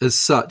goals as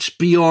such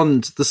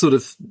beyond the sort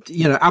of,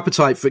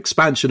 appetite for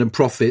expansion and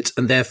profit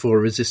and therefore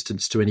a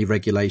resistance to any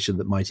regulation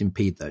that might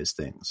impede those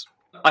things?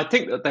 I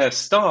think that their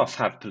staff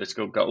have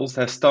political goals.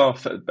 Their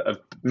staff of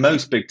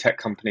most big tech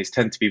companies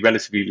tend to be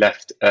relatively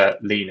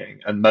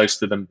left-leaning, and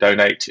most of them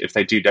donate. If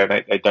they do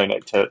donate, they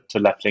donate to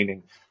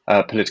left-leaning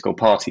political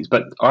parties.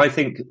 But I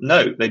think,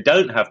 no, they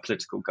don't have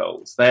political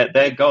goals.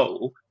 Their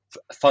goal,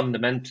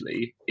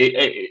 fundamentally,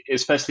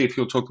 especially if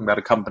you're talking about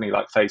a company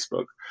like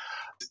Facebook,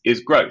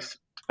 is growth,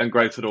 and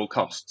growth at all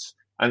costs.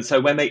 And so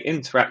when they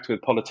interact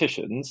with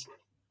politicians,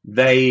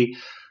 they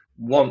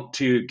want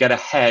to get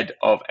ahead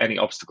of any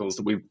obstacles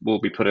that we will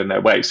be put in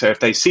their way. So if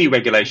they see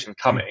regulation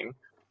coming,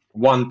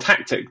 one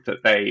tactic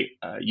that they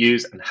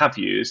use and have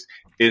used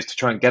is to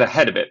try and get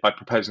ahead of it by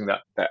proposing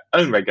their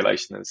own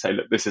regulation and say,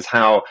 look, this is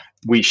how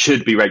we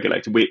should be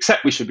regulated. We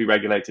accept we should be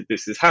regulated.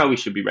 This is how we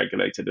should be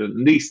regulated. And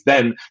at least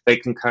then they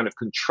can kind of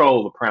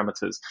control the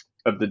parameters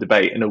of the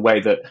debate in a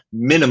way that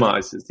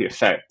minimizes the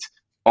effect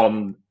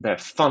on their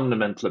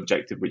fundamental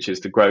objective, which is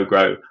to grow,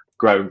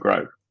 and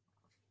grow.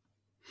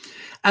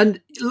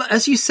 And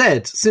as you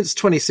said, since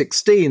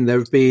 2016, there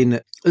have been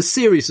a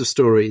series of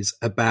stories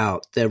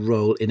about their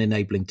role in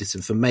enabling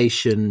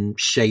disinformation,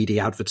 shady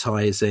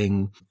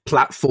advertising,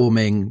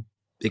 platforming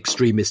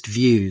extremist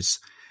views.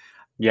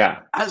 Yeah.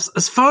 As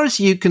far as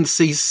you can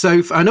see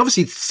so far, and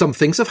obviously some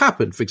things have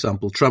happened. For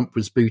example, Trump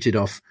was booted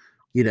off,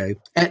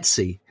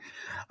 Etsy.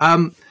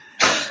 And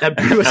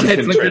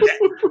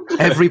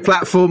every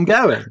platform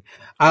going.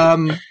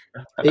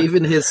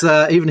 Even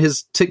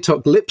his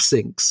TikTok lip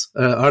syncs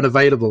are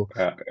unavailable.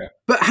 Yeah.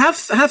 But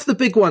have the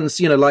big ones,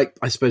 like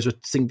I suppose we're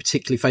thinking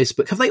particularly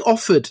Facebook, have they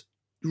offered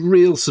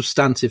real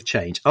substantive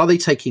change? Are they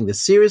taking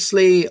this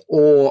seriously,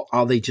 or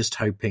are they just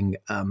hoping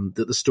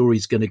that the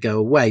story's going to go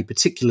away?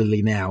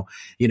 Particularly now,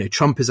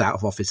 Trump is out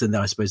of office, and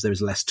then I suppose there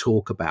is less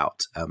talk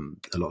about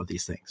a lot of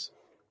these things.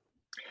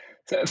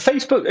 So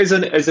Facebook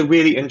is a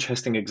really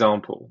interesting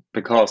example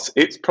because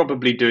it's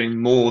probably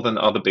doing more than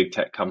other big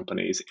tech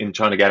companies in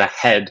trying to get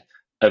ahead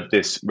of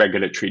this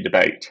regulatory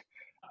debate.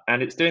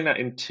 And it's doing that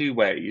in two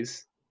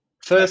ways.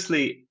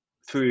 Firstly,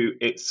 through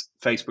its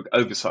Facebook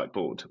Oversight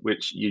Board,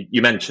 which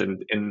you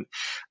mentioned. And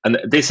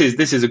this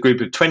is a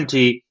group of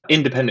 20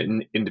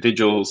 independent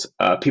individuals,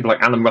 people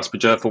like Alan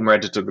Rusbridger, former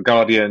editor of The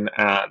Guardian,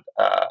 and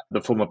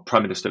the former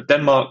Prime Minister of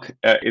Denmark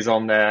is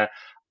on there.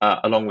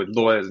 Along with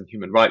lawyers and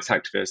human rights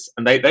activists.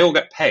 And they all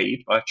get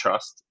paid by a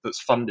trust that's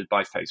funded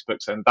by Facebook.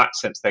 So in that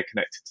sense, they're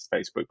connected to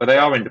Facebook, but they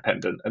are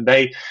independent. And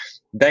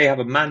they have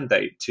a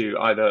mandate to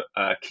either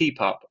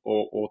keep up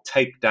or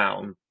take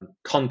down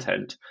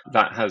content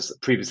that has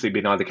previously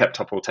been either kept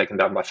up or taken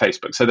down by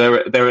Facebook. So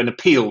they're an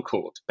appeal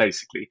court,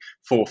 basically,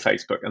 for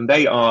Facebook. And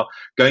they are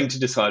going to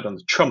decide on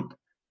the Trump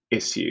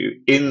issue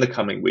in the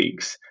coming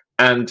weeks.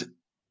 And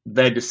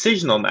their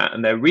decision on that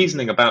and their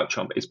reasoning about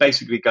Trump is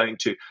basically going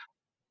to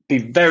be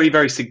very,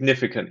 very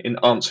significant in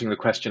answering the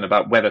question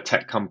about whether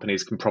tech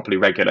companies can properly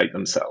regulate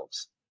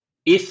themselves.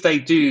 If they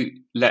do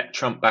let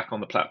Trump back on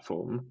the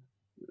platform,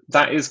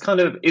 that is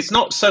it's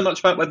not so much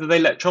about whether they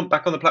let Trump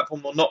back on the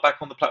platform or not back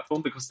on the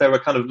platform, because there are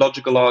kind of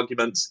logical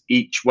arguments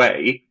each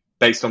way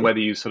based on whether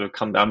you sort of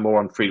come down more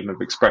on freedom of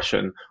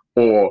expression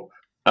or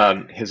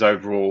his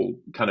overall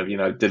kind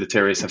of,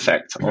 deleterious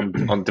effect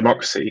on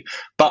democracy.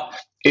 But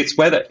it's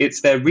whether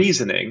it's their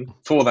reasoning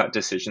for that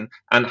decision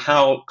and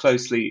how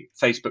closely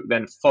Facebook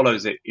then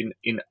follows it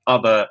in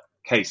other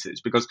cases,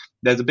 because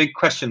there's a big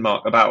question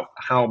mark about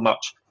how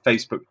much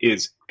Facebook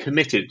is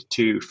committed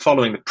to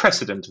following the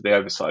precedent of the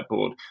Oversight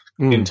Board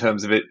in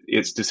terms of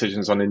its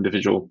decisions on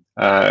individual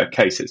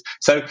cases.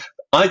 So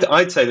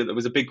I'd say that there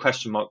was a big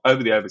question mark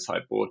over the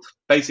Oversight Board.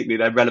 Basically,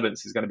 their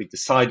relevance is going to be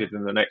decided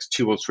in the next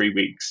 2 or 3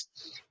 weeks.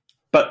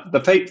 But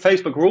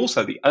Facebook were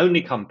also the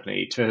only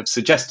company to have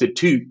suggested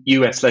to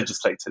US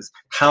legislators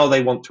how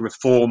they want to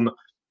reform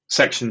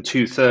Section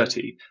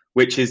 230,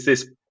 which is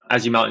this,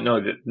 as you might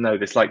know,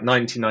 this like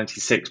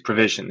 1996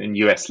 provision in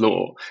US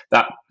law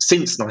that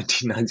since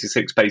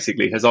 1996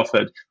 basically has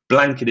offered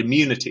blanket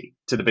immunity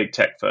to the big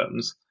tech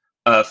firms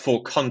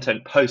for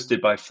content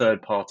posted by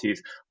third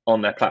parties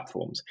on their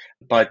platforms.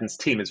 Biden's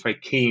team is very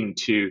keen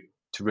to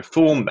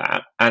reform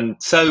that, and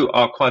so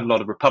are quite a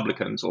lot of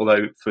Republicans,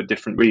 although for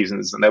different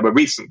reasons. And there were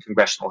recent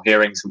congressional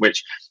hearings in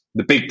which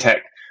the big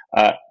tech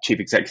chief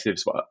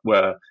executives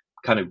were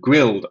kind of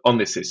grilled on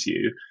this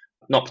issue,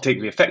 not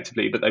particularly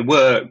effectively, but they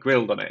were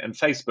grilled on it. And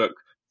Facebook,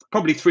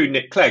 probably through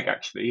Nick Clegg,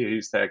 actually,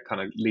 who's their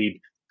kind of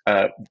lead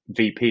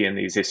VP in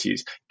these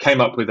issues,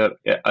 came up with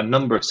a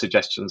number of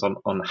suggestions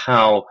on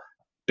how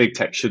big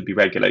tech should be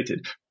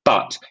regulated.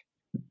 But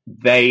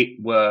they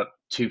were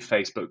to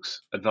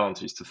Facebook's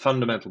advantage. The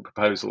fundamental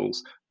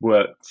proposals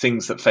were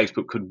things that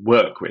Facebook could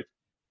work with.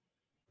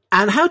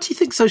 And how do you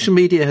think social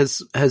media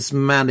has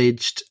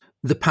managed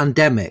the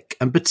pandemic,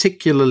 and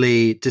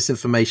particularly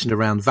disinformation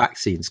around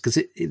vaccines?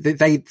 Because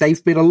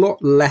they've been a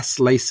lot less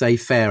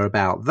laissez-faire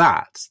about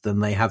that than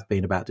they have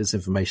been about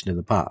disinformation in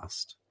the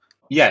past.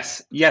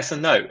 Yes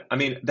and no. I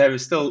mean, there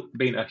has still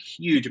been a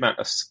huge amount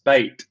of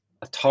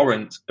a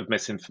torrent of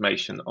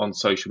misinformation on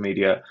social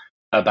media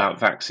about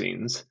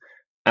vaccines.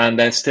 And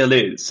there still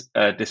is,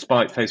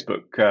 despite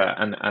Facebook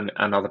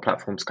and other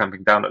platforms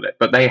clamping down on it.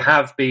 But they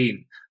have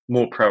been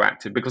more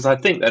proactive, because I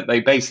think that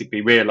they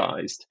basically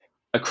realized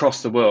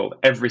across the world,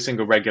 every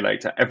single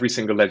regulator, every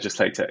single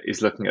legislator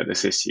is looking at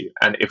this issue.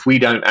 And if we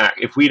don't act,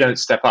 if we don't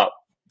step up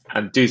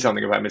and do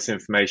something about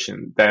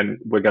misinformation, then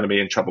we're going to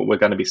be in trouble. We're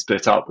going to be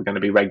split up. We're going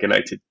to be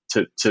regulated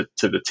to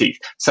the teeth.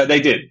 So they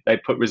did. They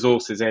put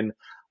resources in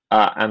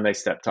and they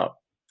stepped up.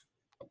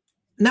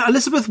 Now,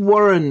 Elizabeth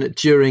Warren,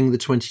 during the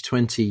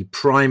 2020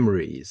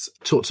 primaries,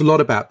 talked a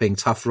lot about being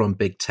tougher on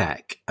big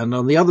tech. And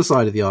on the other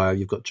side of the aisle,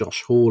 you've got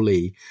Josh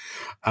Hawley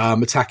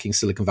attacking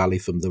Silicon Valley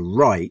from the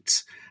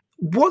right.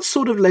 What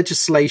sort of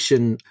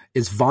legislation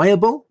is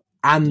viable?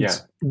 And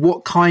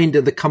what kind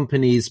are the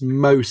companies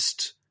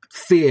most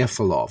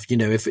fearful of? You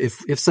know,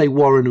 if say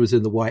Warren was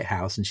in the White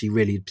House and she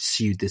really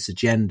pursued this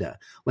agenda,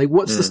 like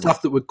what's the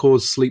stuff that would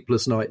cause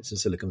sleepless nights in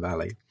Silicon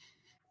Valley?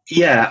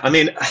 Yeah, I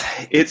mean,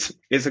 it's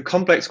a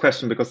complex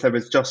question because there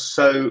is just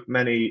so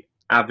many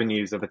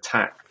avenues of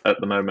attack at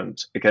the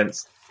moment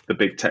against the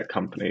big tech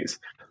companies.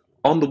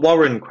 On the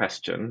Warren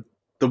question,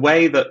 the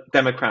way that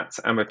Democrats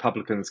and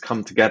Republicans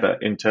come together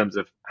in terms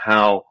of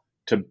how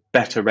to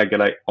better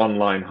regulate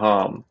online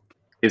harm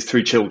is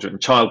through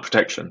child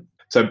protection.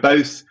 So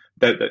both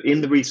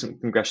in the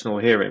recent congressional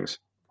hearings,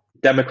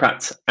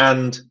 Democrats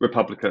and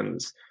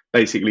Republicans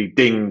basically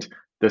dinged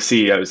the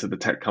CEOs of the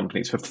tech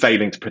companies for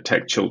failing to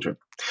protect children.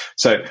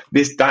 So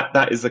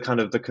that is the kind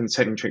of the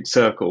concentric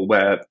circle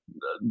where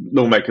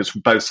lawmakers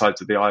from both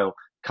sides of the aisle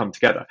come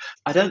together.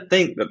 I don't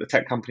think that the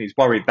tech companies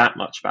worry that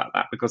much about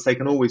that because they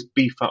can always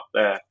beef up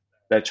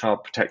their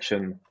child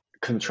protection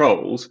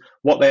controls.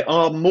 What they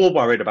are more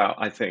worried about,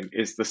 I think,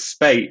 is the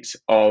spate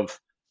of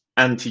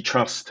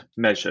antitrust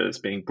measures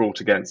being brought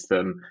against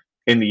them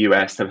in the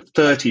US. There are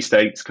 30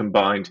 states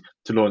combined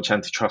to launch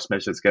antitrust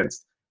measures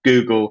against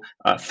Google.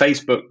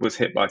 Facebook was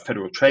hit by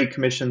Federal Trade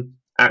Commission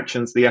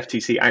actions. The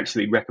FTC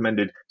actually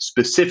recommended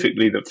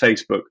specifically that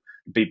Facebook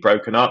be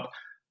broken up.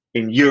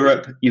 In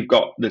Europe, you've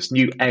got this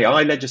new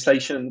AI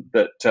legislation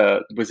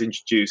that was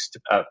introduced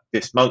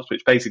this month,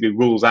 which basically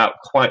rules out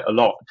quite a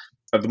lot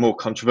of the more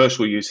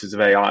controversial uses of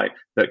AI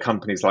that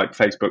companies like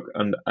Facebook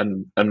and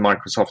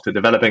Microsoft are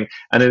developing.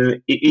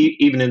 And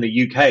even in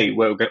the UK,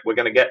 we're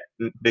going to get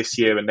this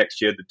year and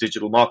next year the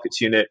Digital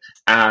Markets Unit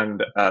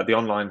and the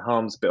Online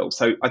Harms Bill.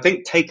 So I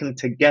think taken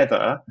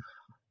together,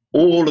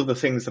 all of the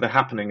things that are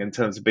happening in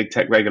terms of big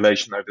tech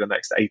regulation over the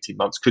next 18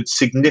 months could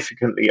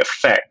significantly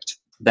affect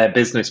their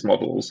business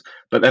models.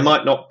 But there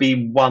might not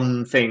be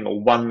one thing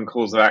or one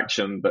cause of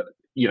action that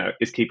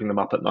is keeping them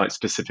up at night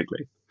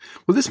specifically.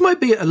 Well, this might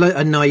be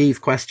a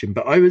naive question,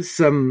 but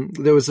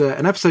there was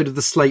an episode of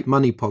the Slate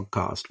Money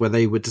podcast where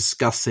they were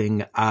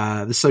discussing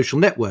the Social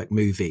Network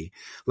movie,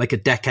 like a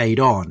decade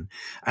on,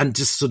 and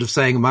just sort of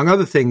saying, among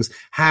other things,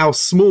 how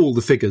small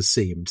the figures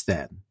seemed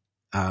then.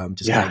 Going,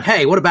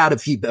 hey, what about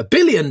 $1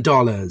 billion?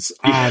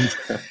 And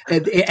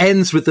it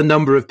ends with the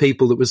number of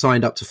people that were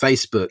signed up to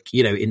Facebook,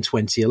 in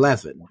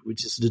 2011,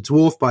 which is sort of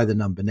dwarfed by the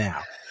number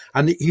now.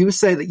 And he was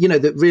saying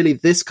that, that really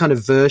this kind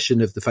of version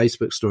of the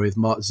Facebook story of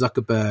Mark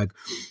Zuckerberg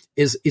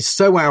is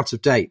so out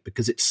of date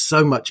because it's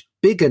so much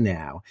bigger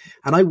now.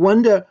 And I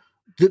wonder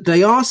that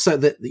they are so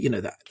that,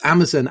 that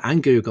Amazon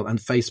and Google and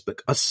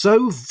Facebook are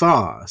so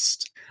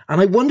vast.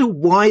 And I wonder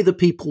why the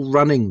people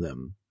running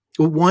them,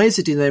 or why is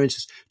it in their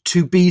interest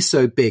to be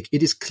so big?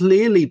 It is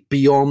clearly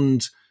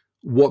beyond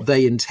what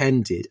they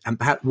intended and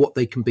perhaps what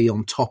they can be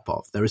on top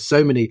of. There are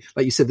so many,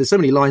 like you said, there's so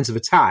many lines of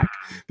attack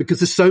because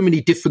there's so many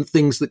different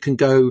things that can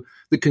go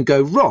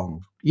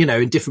wrong,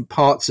 in different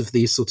parts of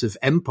these sort of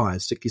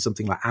empires, particularly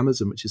something like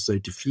Amazon, which is so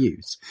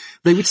diffuse.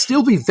 They would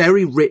still be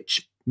very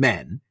rich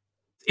men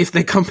if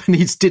their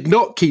companies did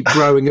not keep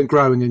growing and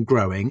growing and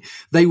growing.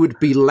 They would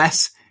be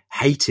less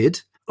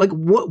hated. Like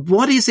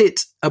what is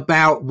it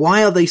about?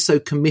 Why are they so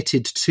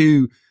committed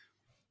to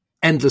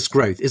endless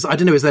growth? Is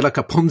there like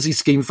a Ponzi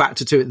scheme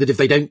factor to it that if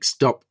they don't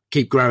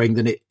keep growing,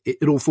 then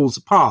it all falls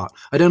apart?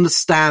 I don't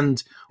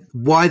understand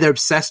why they're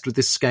obsessed with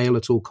this scale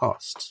at all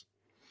costs.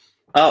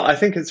 I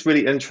think it's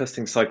really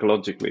interesting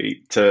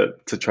psychologically to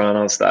try and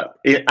answer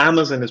that.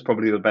 Amazon is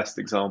probably the best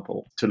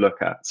example to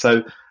look at.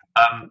 So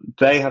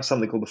they have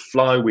something called the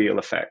flywheel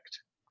effect.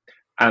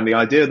 And the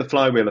idea of the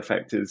flywheel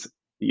effect is,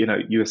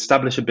 you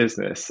establish a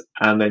business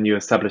and then you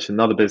establish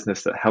another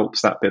business that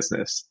helps that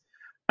business.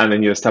 And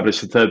then you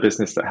establish a third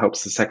business that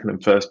helps the second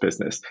and first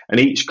business. And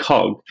each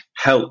cog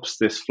helps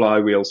this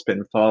flywheel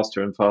spin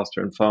faster and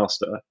faster and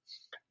faster.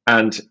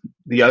 And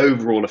the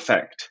overall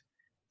effect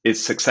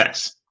is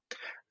success.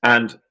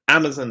 And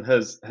Amazon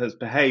has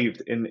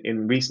behaved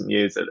in recent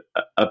years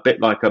a bit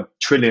like a $1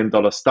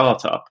 trillion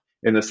startup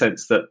in the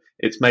sense that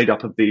it's made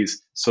up of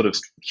these sort of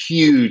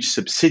huge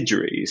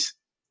subsidiaries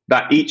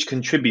that each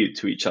contribute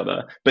to each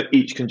other, but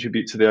each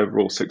contribute to the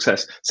overall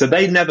success. So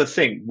they never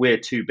think we're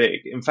too big.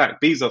 In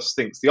fact, Bezos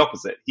thinks the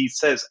opposite. He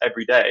says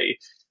every day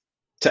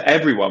to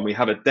everyone, we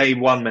have a day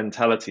one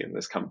mentality in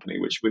this company,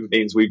 which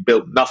means we've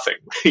built nothing.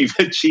 We've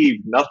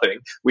achieved nothing.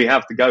 We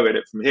have to go at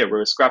it from here.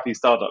 We're a scrappy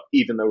startup,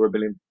 even though we're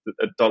 $1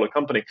 billion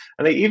company.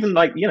 And they even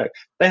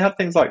they have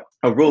things like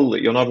a rule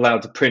that you're not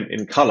allowed to print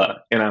in color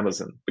in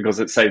Amazon because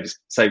it saves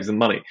them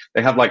money.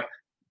 They have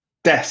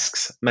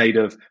desks made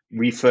of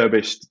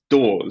refurbished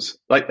doors.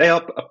 They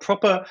are a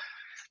proper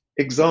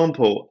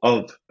example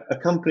of a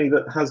company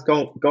that has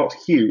got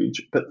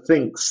huge but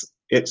thinks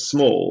it's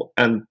small,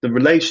 and the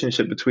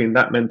relationship between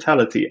that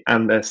mentality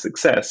and their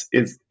success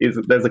is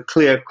that there's a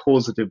clear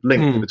causative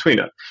link between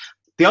it.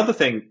 The other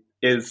thing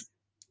is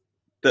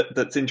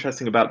that's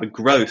interesting about the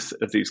growth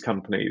of these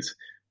companies,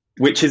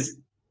 which is,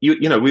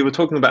 you know, we were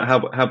talking about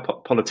how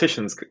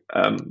politicians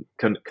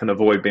can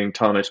avoid being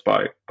tarnished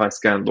by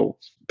scandal.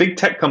 Big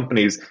tech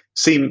companies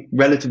seem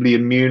relatively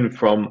immune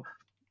from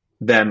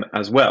them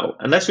as well,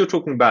 unless you're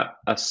talking about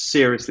a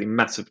seriously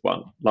massive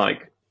one,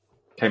 like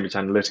Cambridge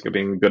Analytica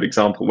being a good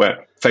example,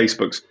 where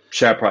Facebook's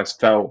share price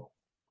fell,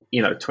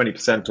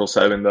 20% or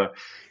so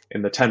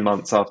in the 10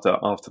 months after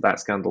that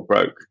scandal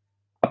broke.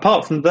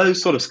 Apart from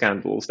those sort of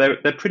scandals, they're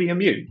pretty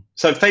immune.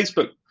 So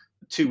Facebook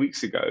 2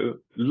 weeks ago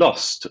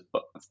lost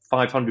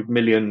 500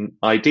 million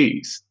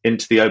IDs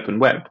into the open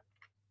web.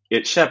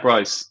 Its share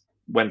price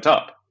went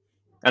up,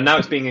 and now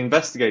it's being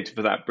investigated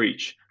for that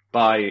breach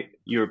by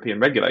European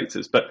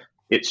regulators. But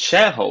its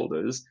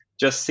shareholders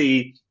just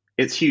see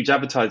its huge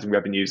advertising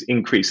revenues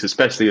increase,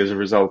 especially as a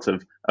result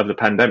of the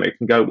pandemic,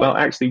 and go, well,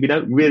 actually, we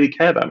don't really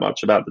care that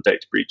much about the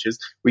data breaches.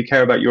 We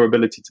care about your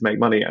ability to make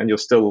money, and you're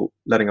still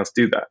letting us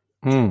do that.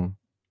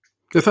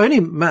 If only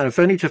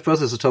Jeff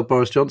Bezos had told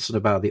Boris Johnson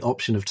about the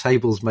option of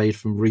tables made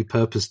from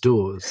repurposed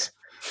doors.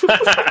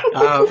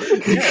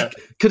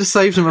 Could have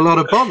saved him a lot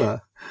of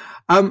bother.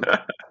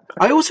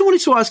 I also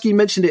wanted to ask you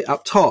mentioned it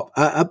up top,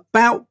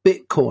 about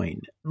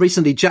Bitcoin.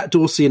 Recently, Jack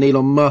Dorsey and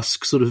Elon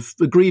Musk sort of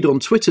agreed on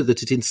Twitter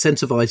that it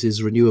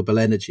incentivizes renewable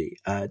energy.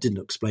 Didn't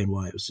explain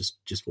why, it was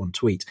just one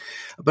tweet.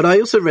 But I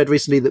also read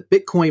recently that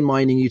Bitcoin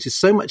mining uses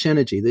so much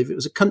energy that if it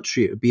was a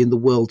country, it would be in the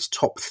world's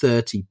top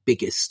 30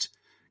 biggest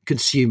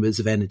consumers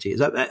of energy.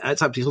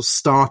 It's actually sort of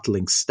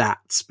startling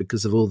stats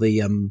because of all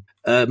the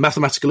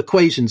mathematical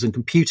equations and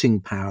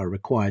computing power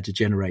required to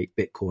generate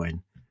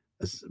Bitcoin,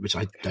 which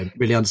I don't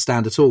really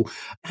understand at all.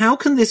 How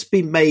can this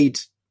be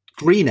made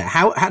greener?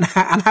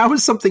 How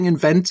is something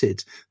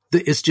invented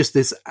that is just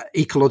this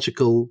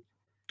ecological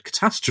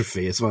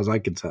catastrophe, as far as I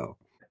can tell?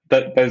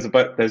 Those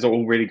are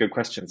all really good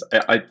questions.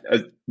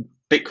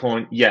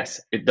 Bitcoin,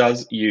 yes, it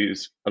does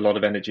use a lot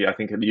of energy. I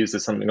think it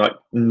uses something like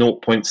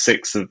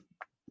 0.6%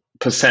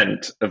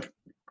 of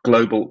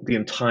the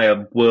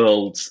entire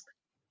world's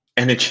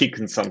energy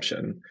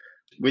consumption,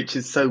 which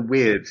is so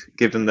weird,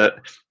 given that,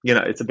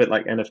 it's a bit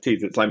like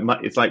NFTs. It's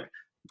like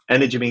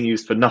energy being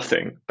used for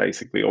nothing,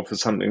 basically, or for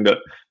something that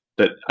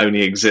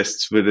only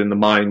exists within the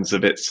minds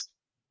of its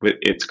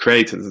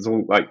creators. It's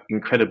all like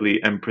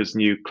incredibly Emperor's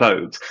New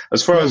Clothes.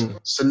 As far as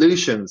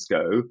solutions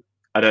go,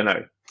 I don't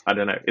know.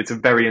 It's a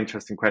very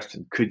interesting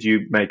question. Could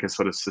you make a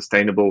sort of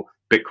sustainable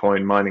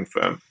Bitcoin mining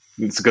firm?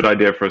 It's a good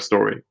idea for a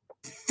story.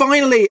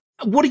 Finally,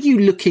 what are you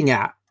looking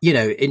at,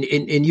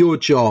 in your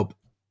job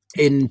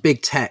in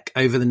big tech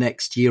over the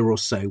next year or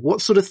so?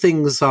 What sort of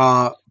things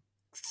are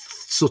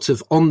sort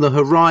of on the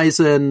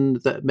horizon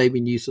that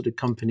maybe new sort of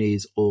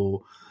companies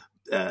or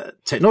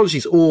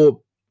technologies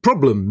or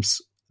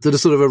problems that are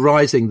sort of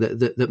arising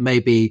that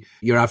maybe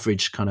your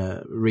average kind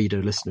of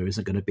reader, listener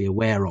isn't going to be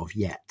aware of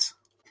yet?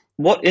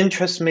 What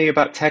interests me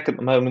about tech at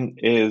the moment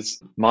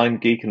is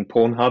MindGeek and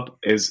Pornhub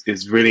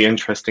is really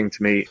interesting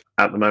to me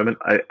at the moment.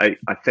 I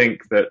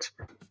think that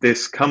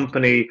this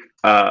company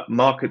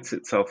markets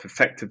itself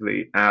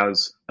effectively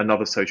as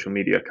another social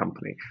media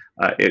company.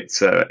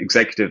 Its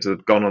executives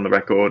have gone on the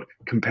record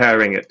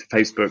comparing it to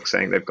Facebook,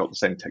 saying they've got the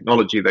same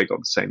technology, they've got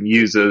the same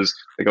users,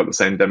 they've got the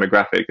same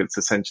demographic. It's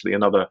essentially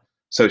another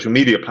social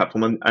media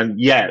platform. And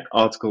yet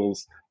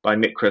articles by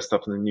Nick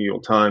Kristof in the New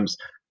York Times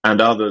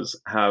and others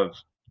have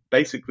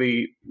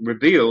basically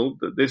revealed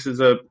that this is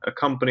a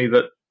company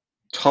that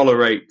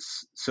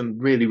tolerates some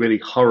really, really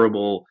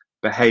horrible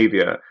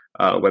behavior,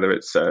 whether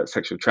it's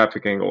sexual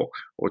trafficking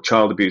or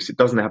child abuse. It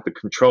doesn't have the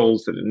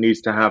controls that it needs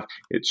to have.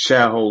 Its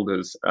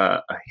shareholders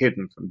are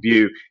hidden from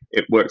view.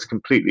 It works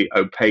completely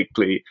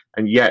opaquely,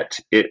 and yet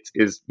it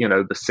is,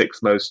 the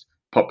sixth most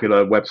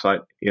popular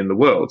website in the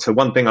world. So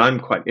one thing I'm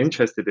quite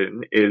interested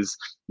in is,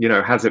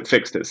 has it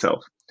fixed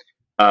itself?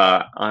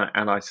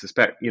 And I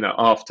suspect,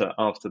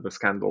 after the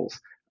scandals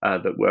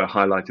that were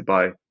highlighted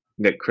by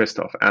Nick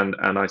Kristof, and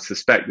I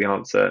suspect the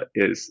answer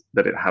is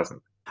that it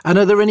hasn't. And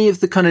are there any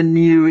of the kind of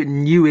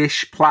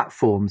newish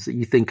platforms that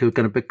you think are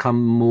going to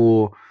become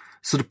more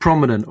sort of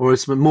prominent, or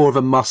is more of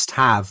a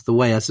must-have? The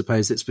way I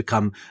suppose it's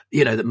become,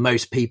 that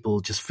most people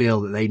just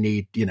feel that they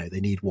need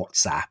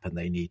WhatsApp and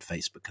they need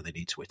Facebook and they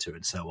need Twitter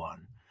and so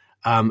on.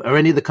 Are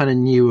any of the kind of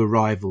new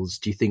arrivals,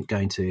 do you think,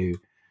 going to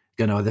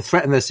either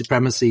threaten their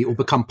supremacy or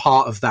become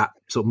part of that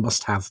sort of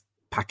must-have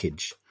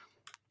package?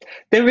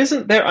 There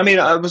isn't there. I mean,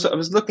 I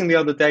was looking the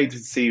other day to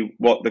see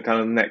what the kind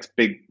of next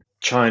big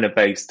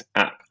China-based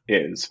app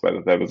is,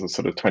 whether there was a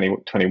sort of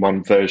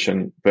 2021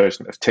 version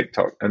of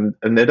TikTok, and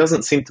there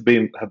doesn't seem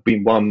to have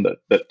been one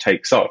that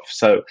takes off.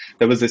 So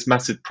there was this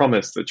massive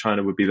promise that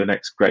China would be the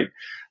next great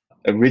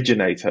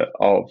originator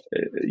of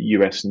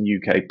US and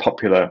UK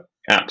popular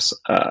apps.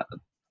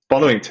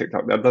 Following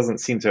TikTok, that doesn't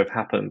seem to have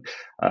happened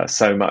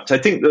so much. I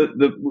think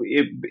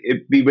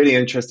it'd be really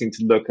interesting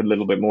to look a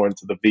little bit more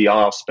into the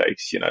VR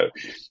space.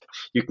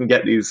 You can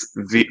get these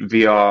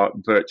VR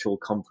virtual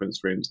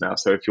conference rooms now.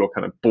 So if you're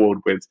kind of bored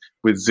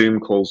with Zoom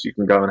calls, you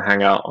can go and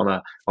hang out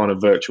on a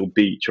virtual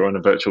beach or on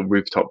a virtual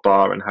rooftop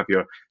bar and have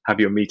have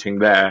your meeting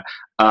there.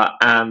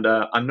 And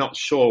I'm not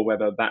sure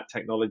whether that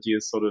technology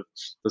is sort of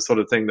the sort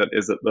of thing that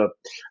is at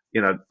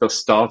the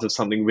start of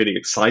something really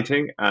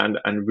exciting and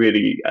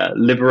really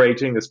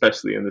liberating,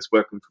 especially in this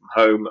working from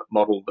home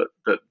model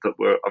that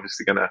we're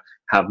obviously going to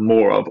have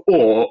more of,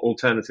 or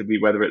alternatively,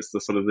 whether it's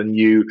the sort of the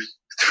new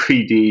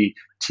 3D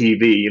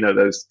TV,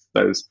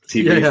 those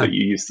TVs that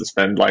you used to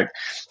spend like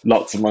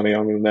lots of money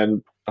on and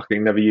then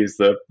fucking never use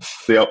the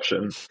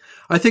option.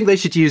 I think they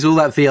should use all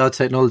that VR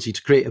technology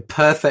to create a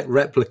perfect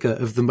replica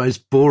of the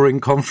most boring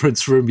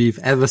conference room you've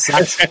ever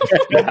sat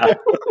in.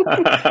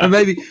 And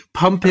maybe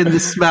pump in the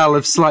smell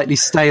of slightly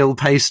stale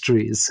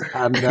pastries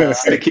and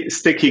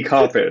sticky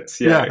carpets.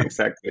 Yeah,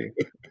 exactly.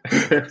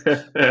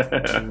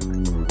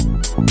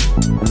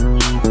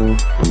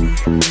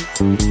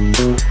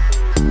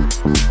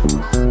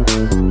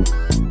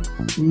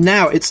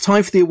 Now it's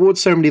time for the award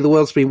ceremony the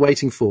world's been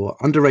waiting for,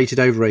 Underrated,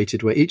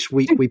 Overrated, where each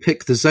week we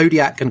pick the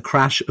Zodiac and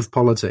Crash of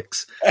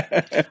politics.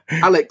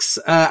 Alex,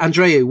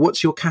 Andreu,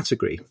 what's your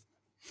category?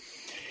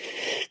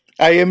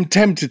 I am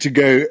tempted to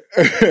go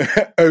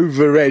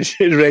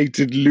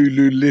overrated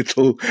Lulu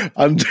Little,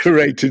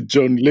 underrated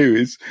John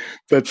Lewis,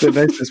 but then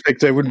I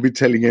suspect I wouldn't be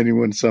telling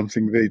anyone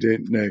something they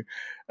don't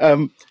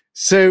know.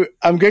 So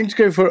I'm going to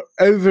go for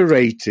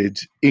overrated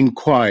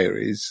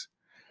inquiries.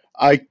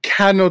 I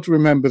cannot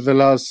remember the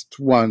last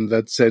one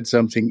that said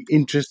something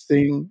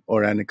interesting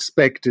or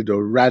unexpected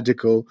or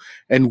radical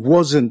and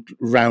wasn't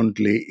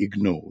roundly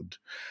ignored.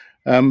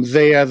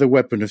 They are the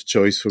weapon of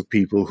choice for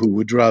people who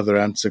would rather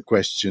answer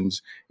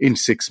questions in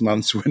 6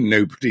 months when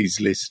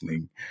nobody's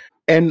listening.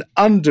 And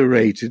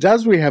underrated,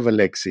 as we have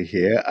Alexi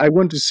here, I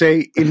want to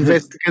say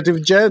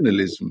investigative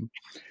journalism.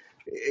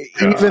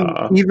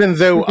 Even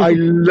though I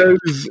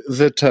loathe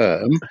the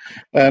term,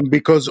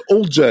 because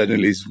all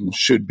journalism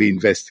should be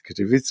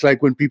investigative. It's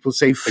like when people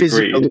say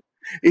physical. Agreed.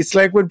 It's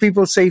like when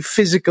people say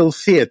physical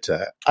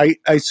theatre.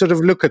 I sort of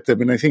look at them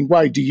and I think,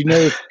 why? Do you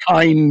know a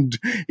kind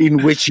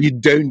in which you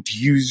don't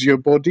use your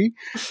body?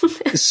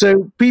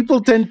 So people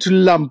tend to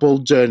lump all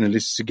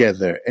journalists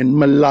together and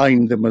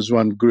malign them as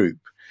one group,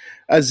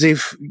 as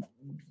if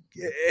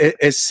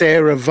a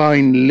Sarah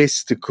Vine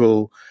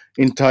listicle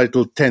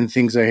entitled 10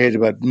 Things I Hate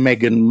About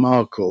Meghan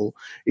Markle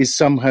is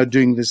somehow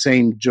doing the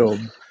same job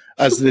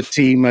as the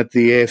team at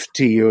the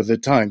AFT or the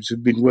Times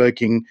who've been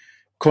working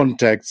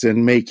contacts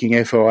and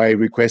making FOI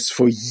requests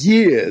for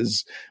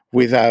years,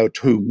 without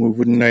whom we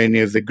wouldn't know any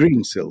of the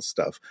Greensill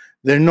stuff.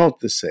 They're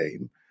not the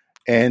same.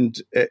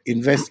 And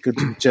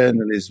investigative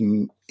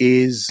journalism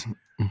is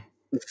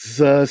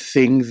the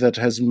thing that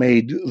has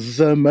made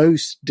the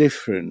most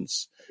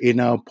difference in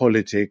our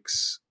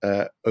politics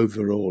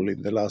overall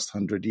in the last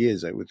 100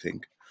 years, I would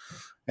think.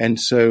 And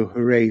so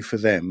hooray for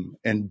them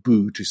and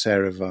boo to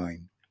Sarah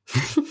Vine.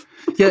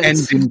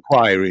 And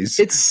inquiries.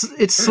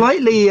 It's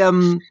slightly...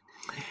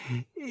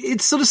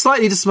 it's sort of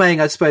slightly dismaying,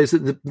 I suppose,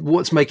 that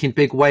what's making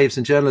big waves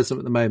in journalism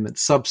at the moment,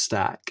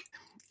 Substack,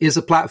 is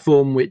a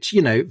platform which,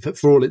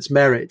 for all its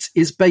merits,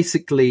 is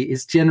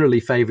generally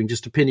favouring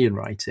just opinion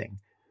writing.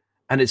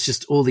 And it's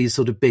just all these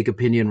sort of big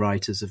opinion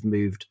writers have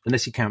moved,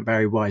 unless you count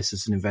Barry Weiss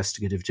as an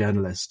investigative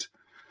journalist.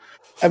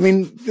 I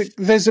mean,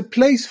 there's a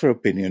place for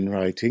opinion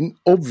writing.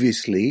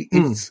 Obviously,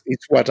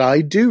 it's what I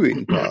do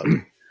in part.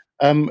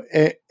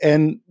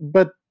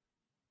 But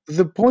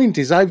the point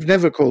is, I've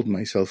never called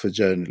myself a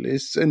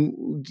journalist.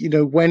 And,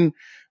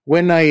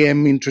 when I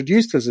am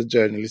introduced as a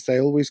journalist, I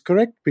always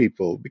correct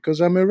people because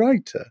I'm a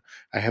writer.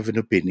 I have an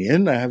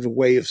opinion. I have a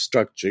way of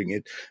structuring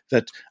it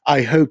that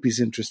I hope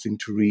is interesting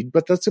to read,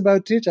 but that's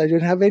about it. I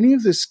don't have any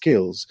of the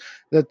skills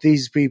that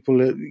these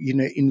people,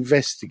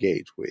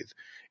 investigate with.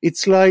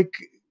 It's like,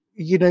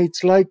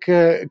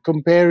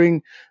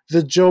 comparing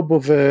the job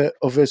of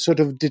a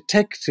sort of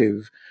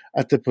detective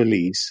at the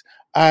police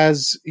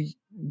as,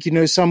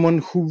 someone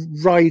who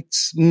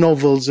writes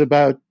novels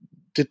about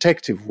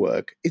detective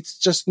work. It's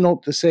just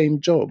not the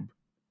same job.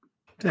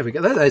 There we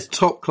go. There's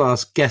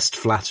top-class guest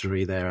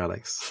flattery there,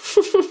 Alex.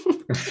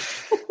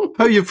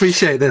 Hope you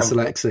appreciate this,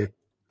 Alexi.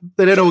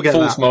 They don't all get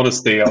false that.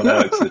 Modesty on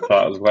Alex's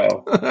part as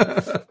well.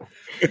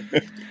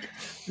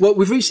 Well,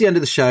 we've reached the end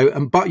of the show,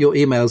 and But Your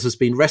Emails has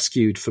been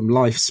rescued from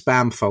Life's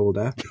spam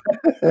folder.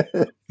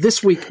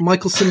 This week,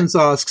 Michael Simmons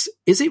asks,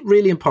 is it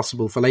really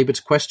impossible for Labour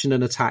to question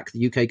and attack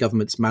the UK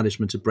government's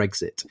management of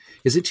Brexit?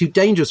 Is it too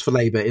dangerous for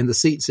Labour in the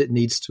seats it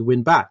needs to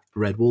win back?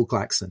 Red Wall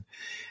Klaxon.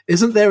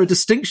 Isn't there a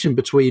distinction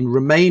between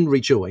remain,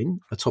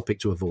 rejoin, a topic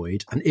to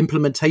avoid, and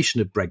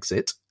implementation of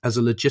Brexit as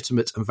a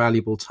legitimate and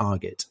valuable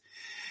target?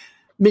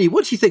 Minnie,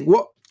 what do you think?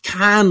 What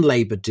can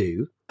Labour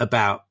do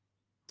about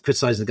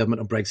criticising the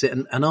government on Brexit,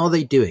 and are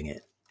they doing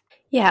it?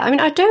 Yeah, I mean,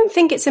 I don't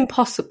think it's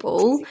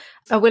impossible.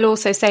 I will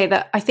also say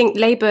that I think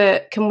Labour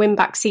can win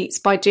back seats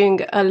by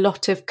doing a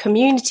lot of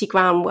community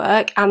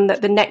groundwork, and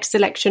that the next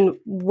election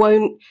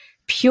won't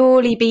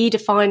purely be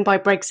defined by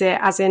Brexit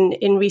as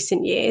in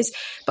recent years.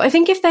 But I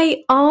think if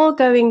they are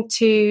going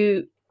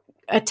to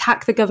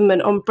attack the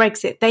government on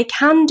Brexit, they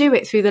can do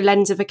it through the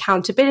lens of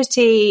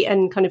accountability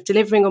and kind of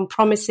delivering on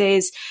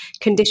promises,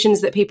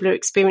 conditions that people are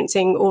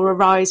experiencing or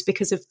arise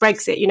because of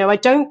Brexit. You know, I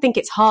don't think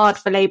it's hard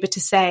for Labour to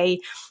say,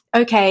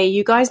 okay,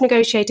 you guys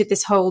negotiated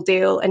this whole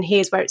deal and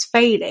here's where it's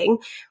failing.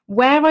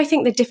 Where I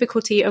think the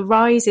difficulty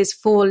arises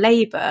for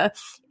Labour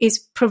is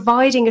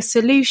providing a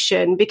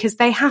solution, because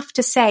they have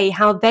to say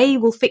how they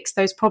will fix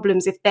those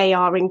problems if they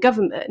are in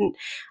government.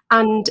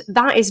 And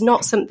that is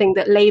not something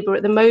that Labour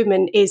at the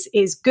moment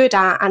is good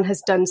at and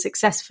has done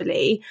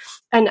successfully.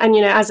 And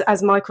you know,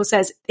 as Michael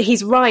says,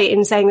 he's right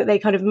in saying that they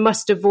kind of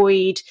must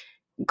avoid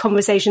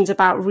conversations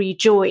about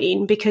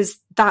rejoin, because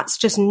that's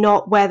just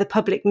not where the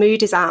public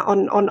mood is at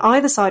on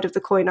either side of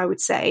the coin, I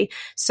would say.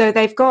 So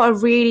they've got a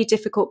really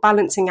difficult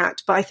balancing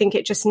act, but I think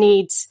it just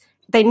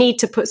they need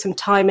to put some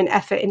time and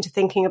effort into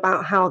thinking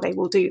about how they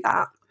will do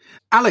that.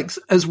 Alex,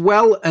 as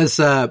well as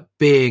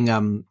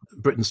being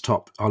Britain's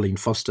top Arlene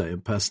Foster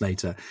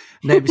impersonator,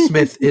 Naomi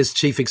Smith is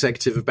chief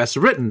executive of Better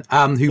Written,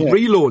 who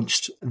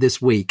relaunched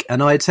this week.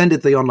 And I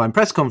attended the online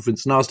press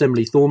conference and asked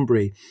Emily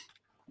Thornberry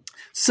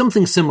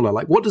something similar,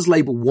 like, what does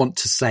Labour want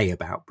to say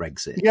about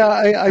Brexit? Yeah,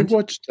 I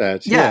watched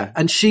that. Yeah,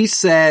 and she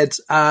said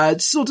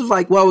sort of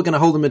like, well, we're going to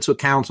hold them into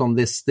account on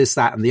this,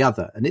 that, and the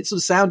other. And it sort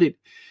of sounded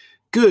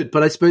good,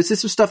 but I suppose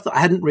this was stuff that I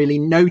hadn't really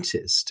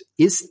noticed.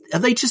 Are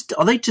they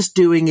just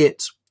doing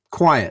it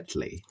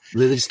quietly?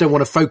 They just don't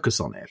want to focus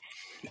on it.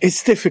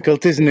 It's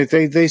difficult, isn't it?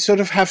 They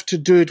sort of have to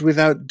do it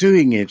without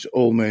doing it,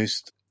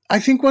 almost. I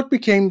think what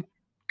became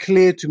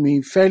clear to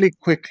me fairly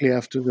quickly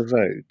after the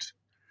vote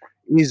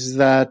is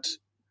that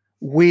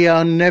we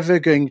are never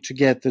going to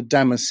get the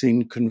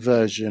Damascene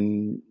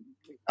conversion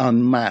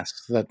en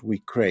masse that we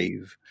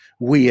crave,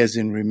 we as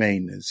in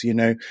Remainers. You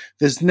know,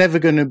 there's never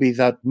going to be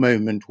that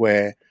moment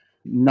where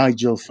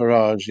Nigel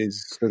Farage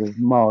is sort of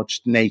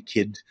marched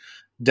naked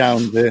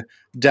down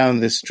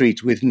the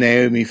street with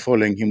Naomi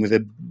following him with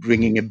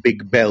ringing a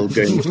big bell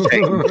going,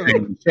 shame,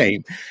 shame,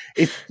 shame.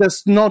 It's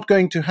just not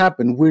going to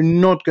happen. We're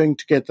not going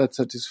to get that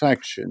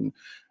satisfaction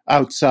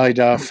outside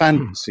our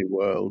fantasy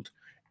world.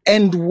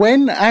 And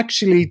when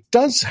actually it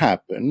does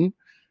happen,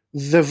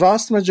 the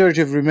vast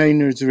majority of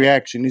Remainers'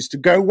 reaction is to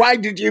go, why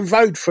did you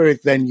vote for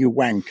it then, you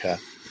wanker?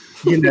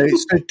 You know,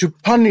 so to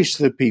punish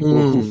the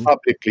people who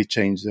publicly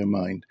change their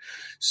mind.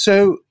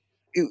 So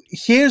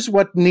here's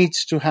what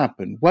needs to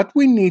happen. What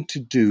we need to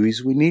do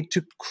is we need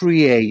to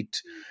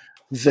create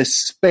the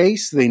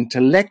space, the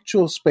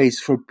intellectual space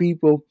for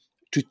people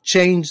to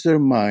change their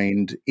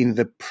mind in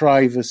the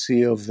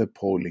privacy of the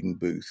polling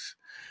booth.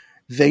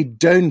 They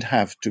don't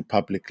have to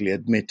publicly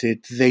admit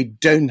it. They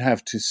don't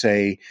have to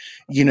say,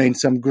 you know, in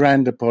some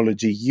grand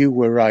apology, you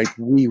were right,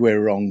 we were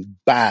wrong,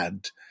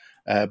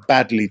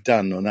 badly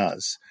done on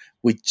us.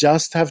 We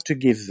just have to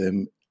give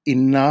them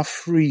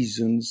enough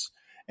reasons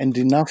and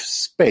enough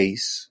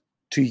space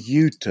to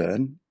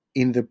U-turn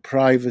in the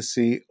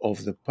privacy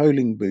of the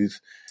polling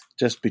booth,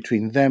 just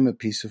between them, a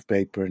piece of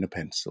paper and a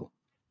pencil.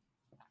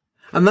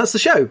 And that's the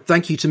show.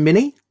 Thank you to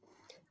Minnie.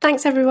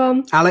 Thanks,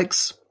 everyone.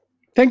 Alex.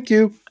 Thank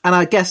you. And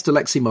our guest,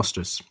 Alexi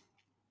Mostras.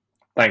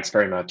 Thanks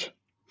very much.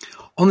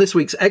 On this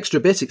week's Extra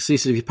Bit,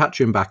 exclusively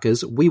Patreon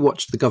backers, we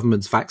watched the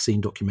government's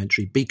vaccine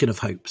documentary, Beacon of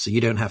Hope, so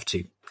you don't have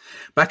to.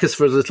 Back us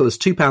for as little as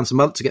 £2 a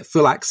month to get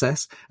full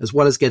access, as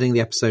well as getting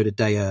the episode a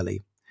day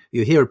early.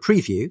 You'll hear a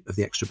preview of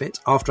the Extra Bit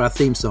after our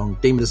theme song,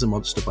 Demon is a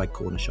Monster by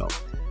Corner Shop.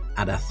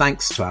 And our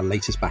thanks to our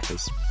latest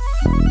backers.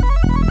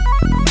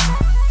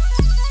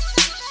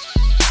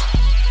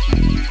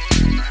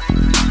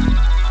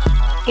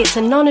 It's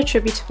a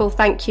non-attributable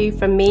thank you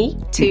from me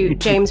to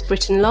James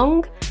Britton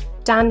Long,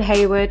 Dan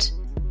Hayward,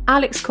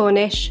 Alex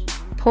Cornish,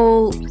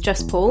 Paul,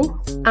 Just Paul,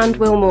 and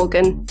Will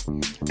Morgan.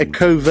 A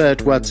covert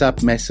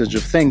WhatsApp message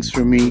of thanks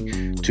from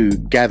me to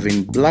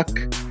Gavin Bluck,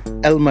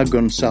 Elma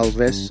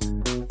Gonsalves,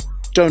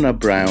 Jonah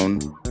Brown,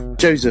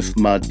 Joseph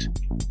Mudd,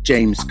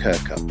 James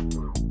Kirkup.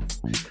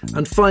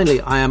 And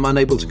finally, I am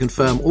unable to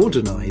confirm or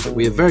deny that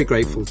we are very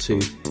grateful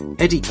to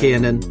Eddie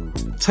Kiernan,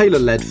 Taylor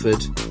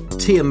Ledford,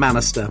 Tia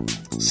Manister,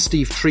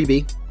 Steve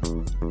Treby,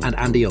 and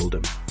Andy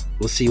Oldham.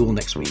 We'll see you all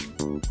next week.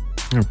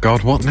 Oh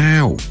God, what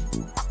now?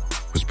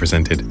 Was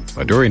presented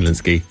by Dorian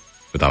Linsky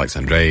with Alex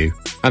Andreou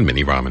and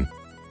Minnie Rahman.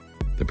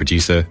 The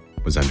producer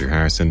was Andrew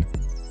Harrison.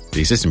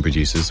 The assistant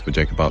producers were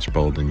Jacob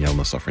Archibald and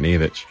Yelena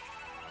Sofronievich.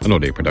 And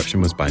audio production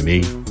was by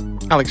me,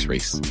 Alex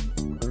Rees.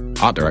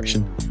 Art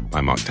direction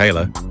by Mark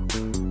Taylor.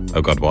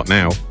 Oh God, What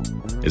Now?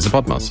 Is a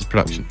Podmasters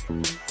production.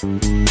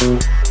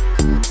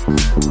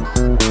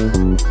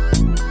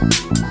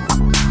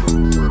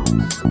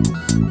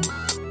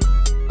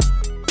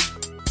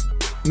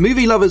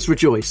 Movie lovers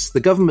rejoice. The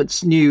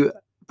government's new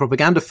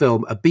propaganda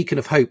film, A Beacon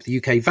of Hope, the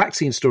UK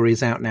vaccine story,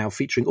 is out now,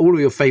 featuring all of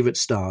your favourite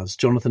stars: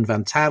 Jonathan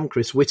Van Tam,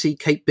 Chris Whitty,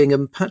 Kate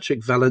Bingham,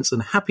 Patrick Vallance,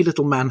 and happy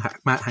little man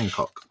Matt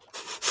Hancock.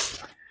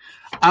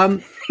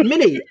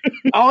 Minnie,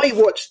 I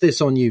watched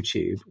this on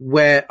YouTube,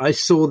 where I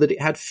saw that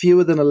it had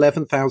fewer than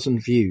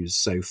 11,000 views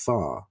so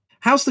far.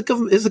 Is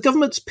the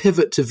government's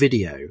pivot to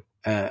video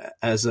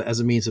as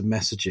a means of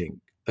messaging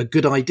a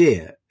good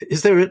idea?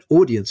 Is there an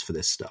audience for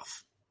this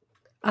stuff?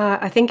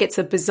 I think it's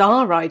a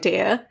bizarre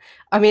idea.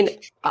 I mean,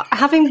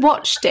 having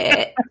watched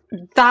it,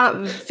 that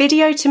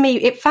video to me,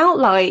 it felt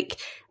like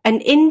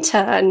an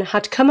intern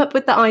had come up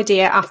with the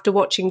idea after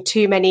watching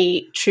too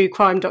many true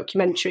crime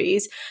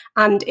documentaries,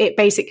 and it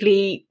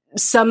basically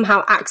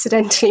somehow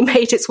accidentally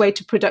made its way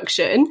to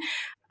production.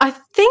 I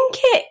think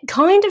it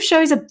kind of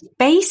shows a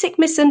basic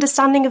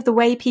misunderstanding of the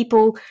way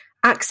people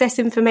access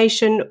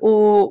information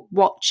or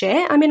watch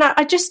it. I mean,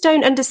 I just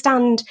don't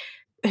understand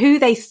who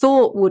they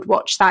thought would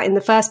watch that in the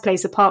first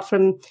place, apart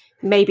from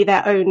maybe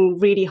their own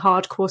really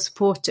hardcore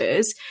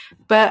supporters.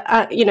 But,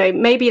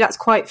 maybe that's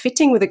quite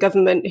fitting with a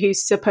government who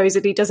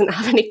supposedly doesn't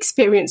have any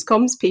experienced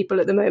comms people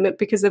at the moment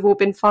because they've all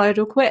been fired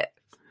or quit.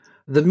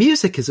 The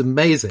music is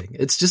amazing.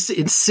 It's just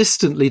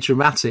insistently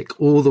dramatic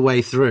all the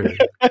way through.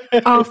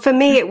 Oh, for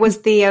me, it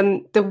was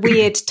the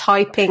weird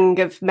typing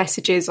of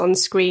messages on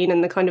screen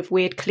and the kind of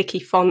weird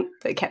clicky font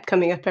that kept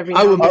coming up every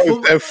now and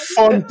then. The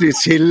font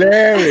is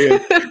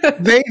hilarious.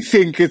 They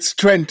think it's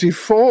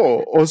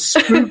 24 or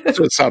spooked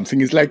or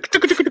something. It's like...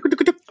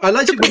 I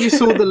liked it when you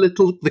saw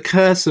the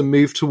cursor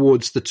move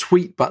towards the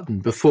tweet button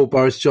before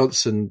Boris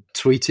Johnson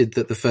tweeted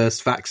that the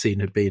first vaccine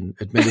had been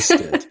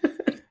administered.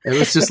 It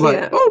was just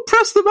like,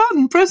 press the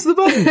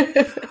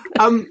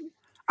button.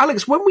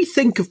 Alex, when we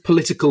think of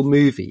political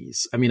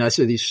movies, I mean, I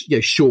saw these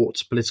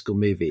short political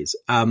movies,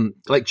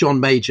 like John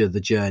Major, The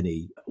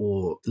Journey,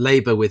 or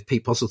Labour with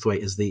Pete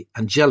Postlethwaite as the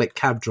angelic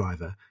cab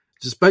driver,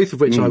 just both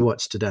of which I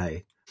watched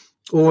today.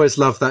 Always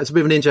love that. It's a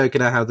bit of an in-joke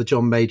about how the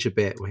John Major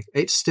bit,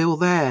 it's still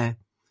there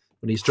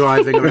when he's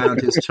driving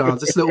around his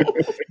chance, this little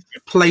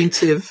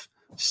plaintive,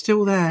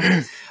 still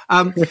there.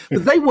 But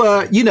they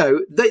were,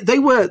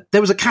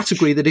 there was a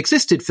category that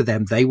existed for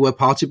them. They were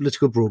party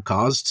political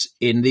broadcasts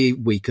in the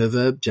week of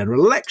a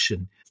general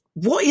election.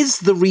 What is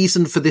the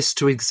reason for this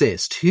to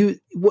exist?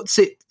 What's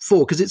it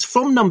for? Because it's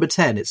from Number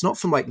 10. It's not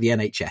from like the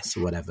NHS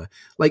or whatever.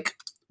 Like,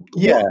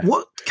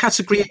 what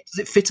category does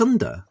it fit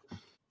under?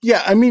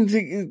 Yeah, I mean,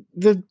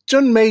 the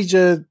John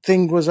Major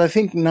thing was, I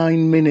think,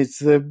 9 minutes.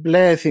 The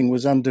Blair thing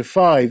was under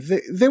 5.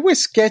 There were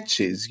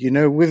sketches,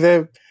 with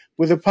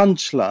a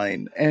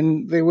punchline,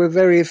 and they were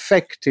very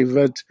effective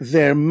at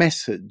their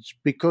message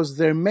because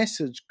their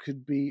message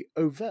could be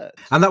overt.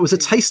 And that was a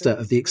taster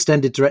of the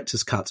extended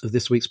director's cut of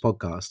this week's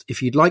podcast.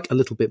 If you'd like a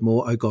little bit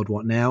more Oh God,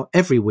 What Now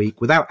every week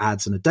without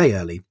ads and a day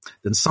early,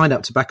 then sign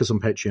up to back us on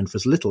Patreon for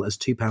as little as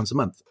 £2 a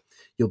month.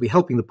 You'll be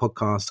helping the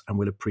podcast and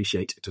we'll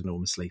appreciate it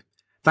enormously.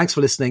 Thanks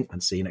for listening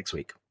and see you next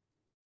week.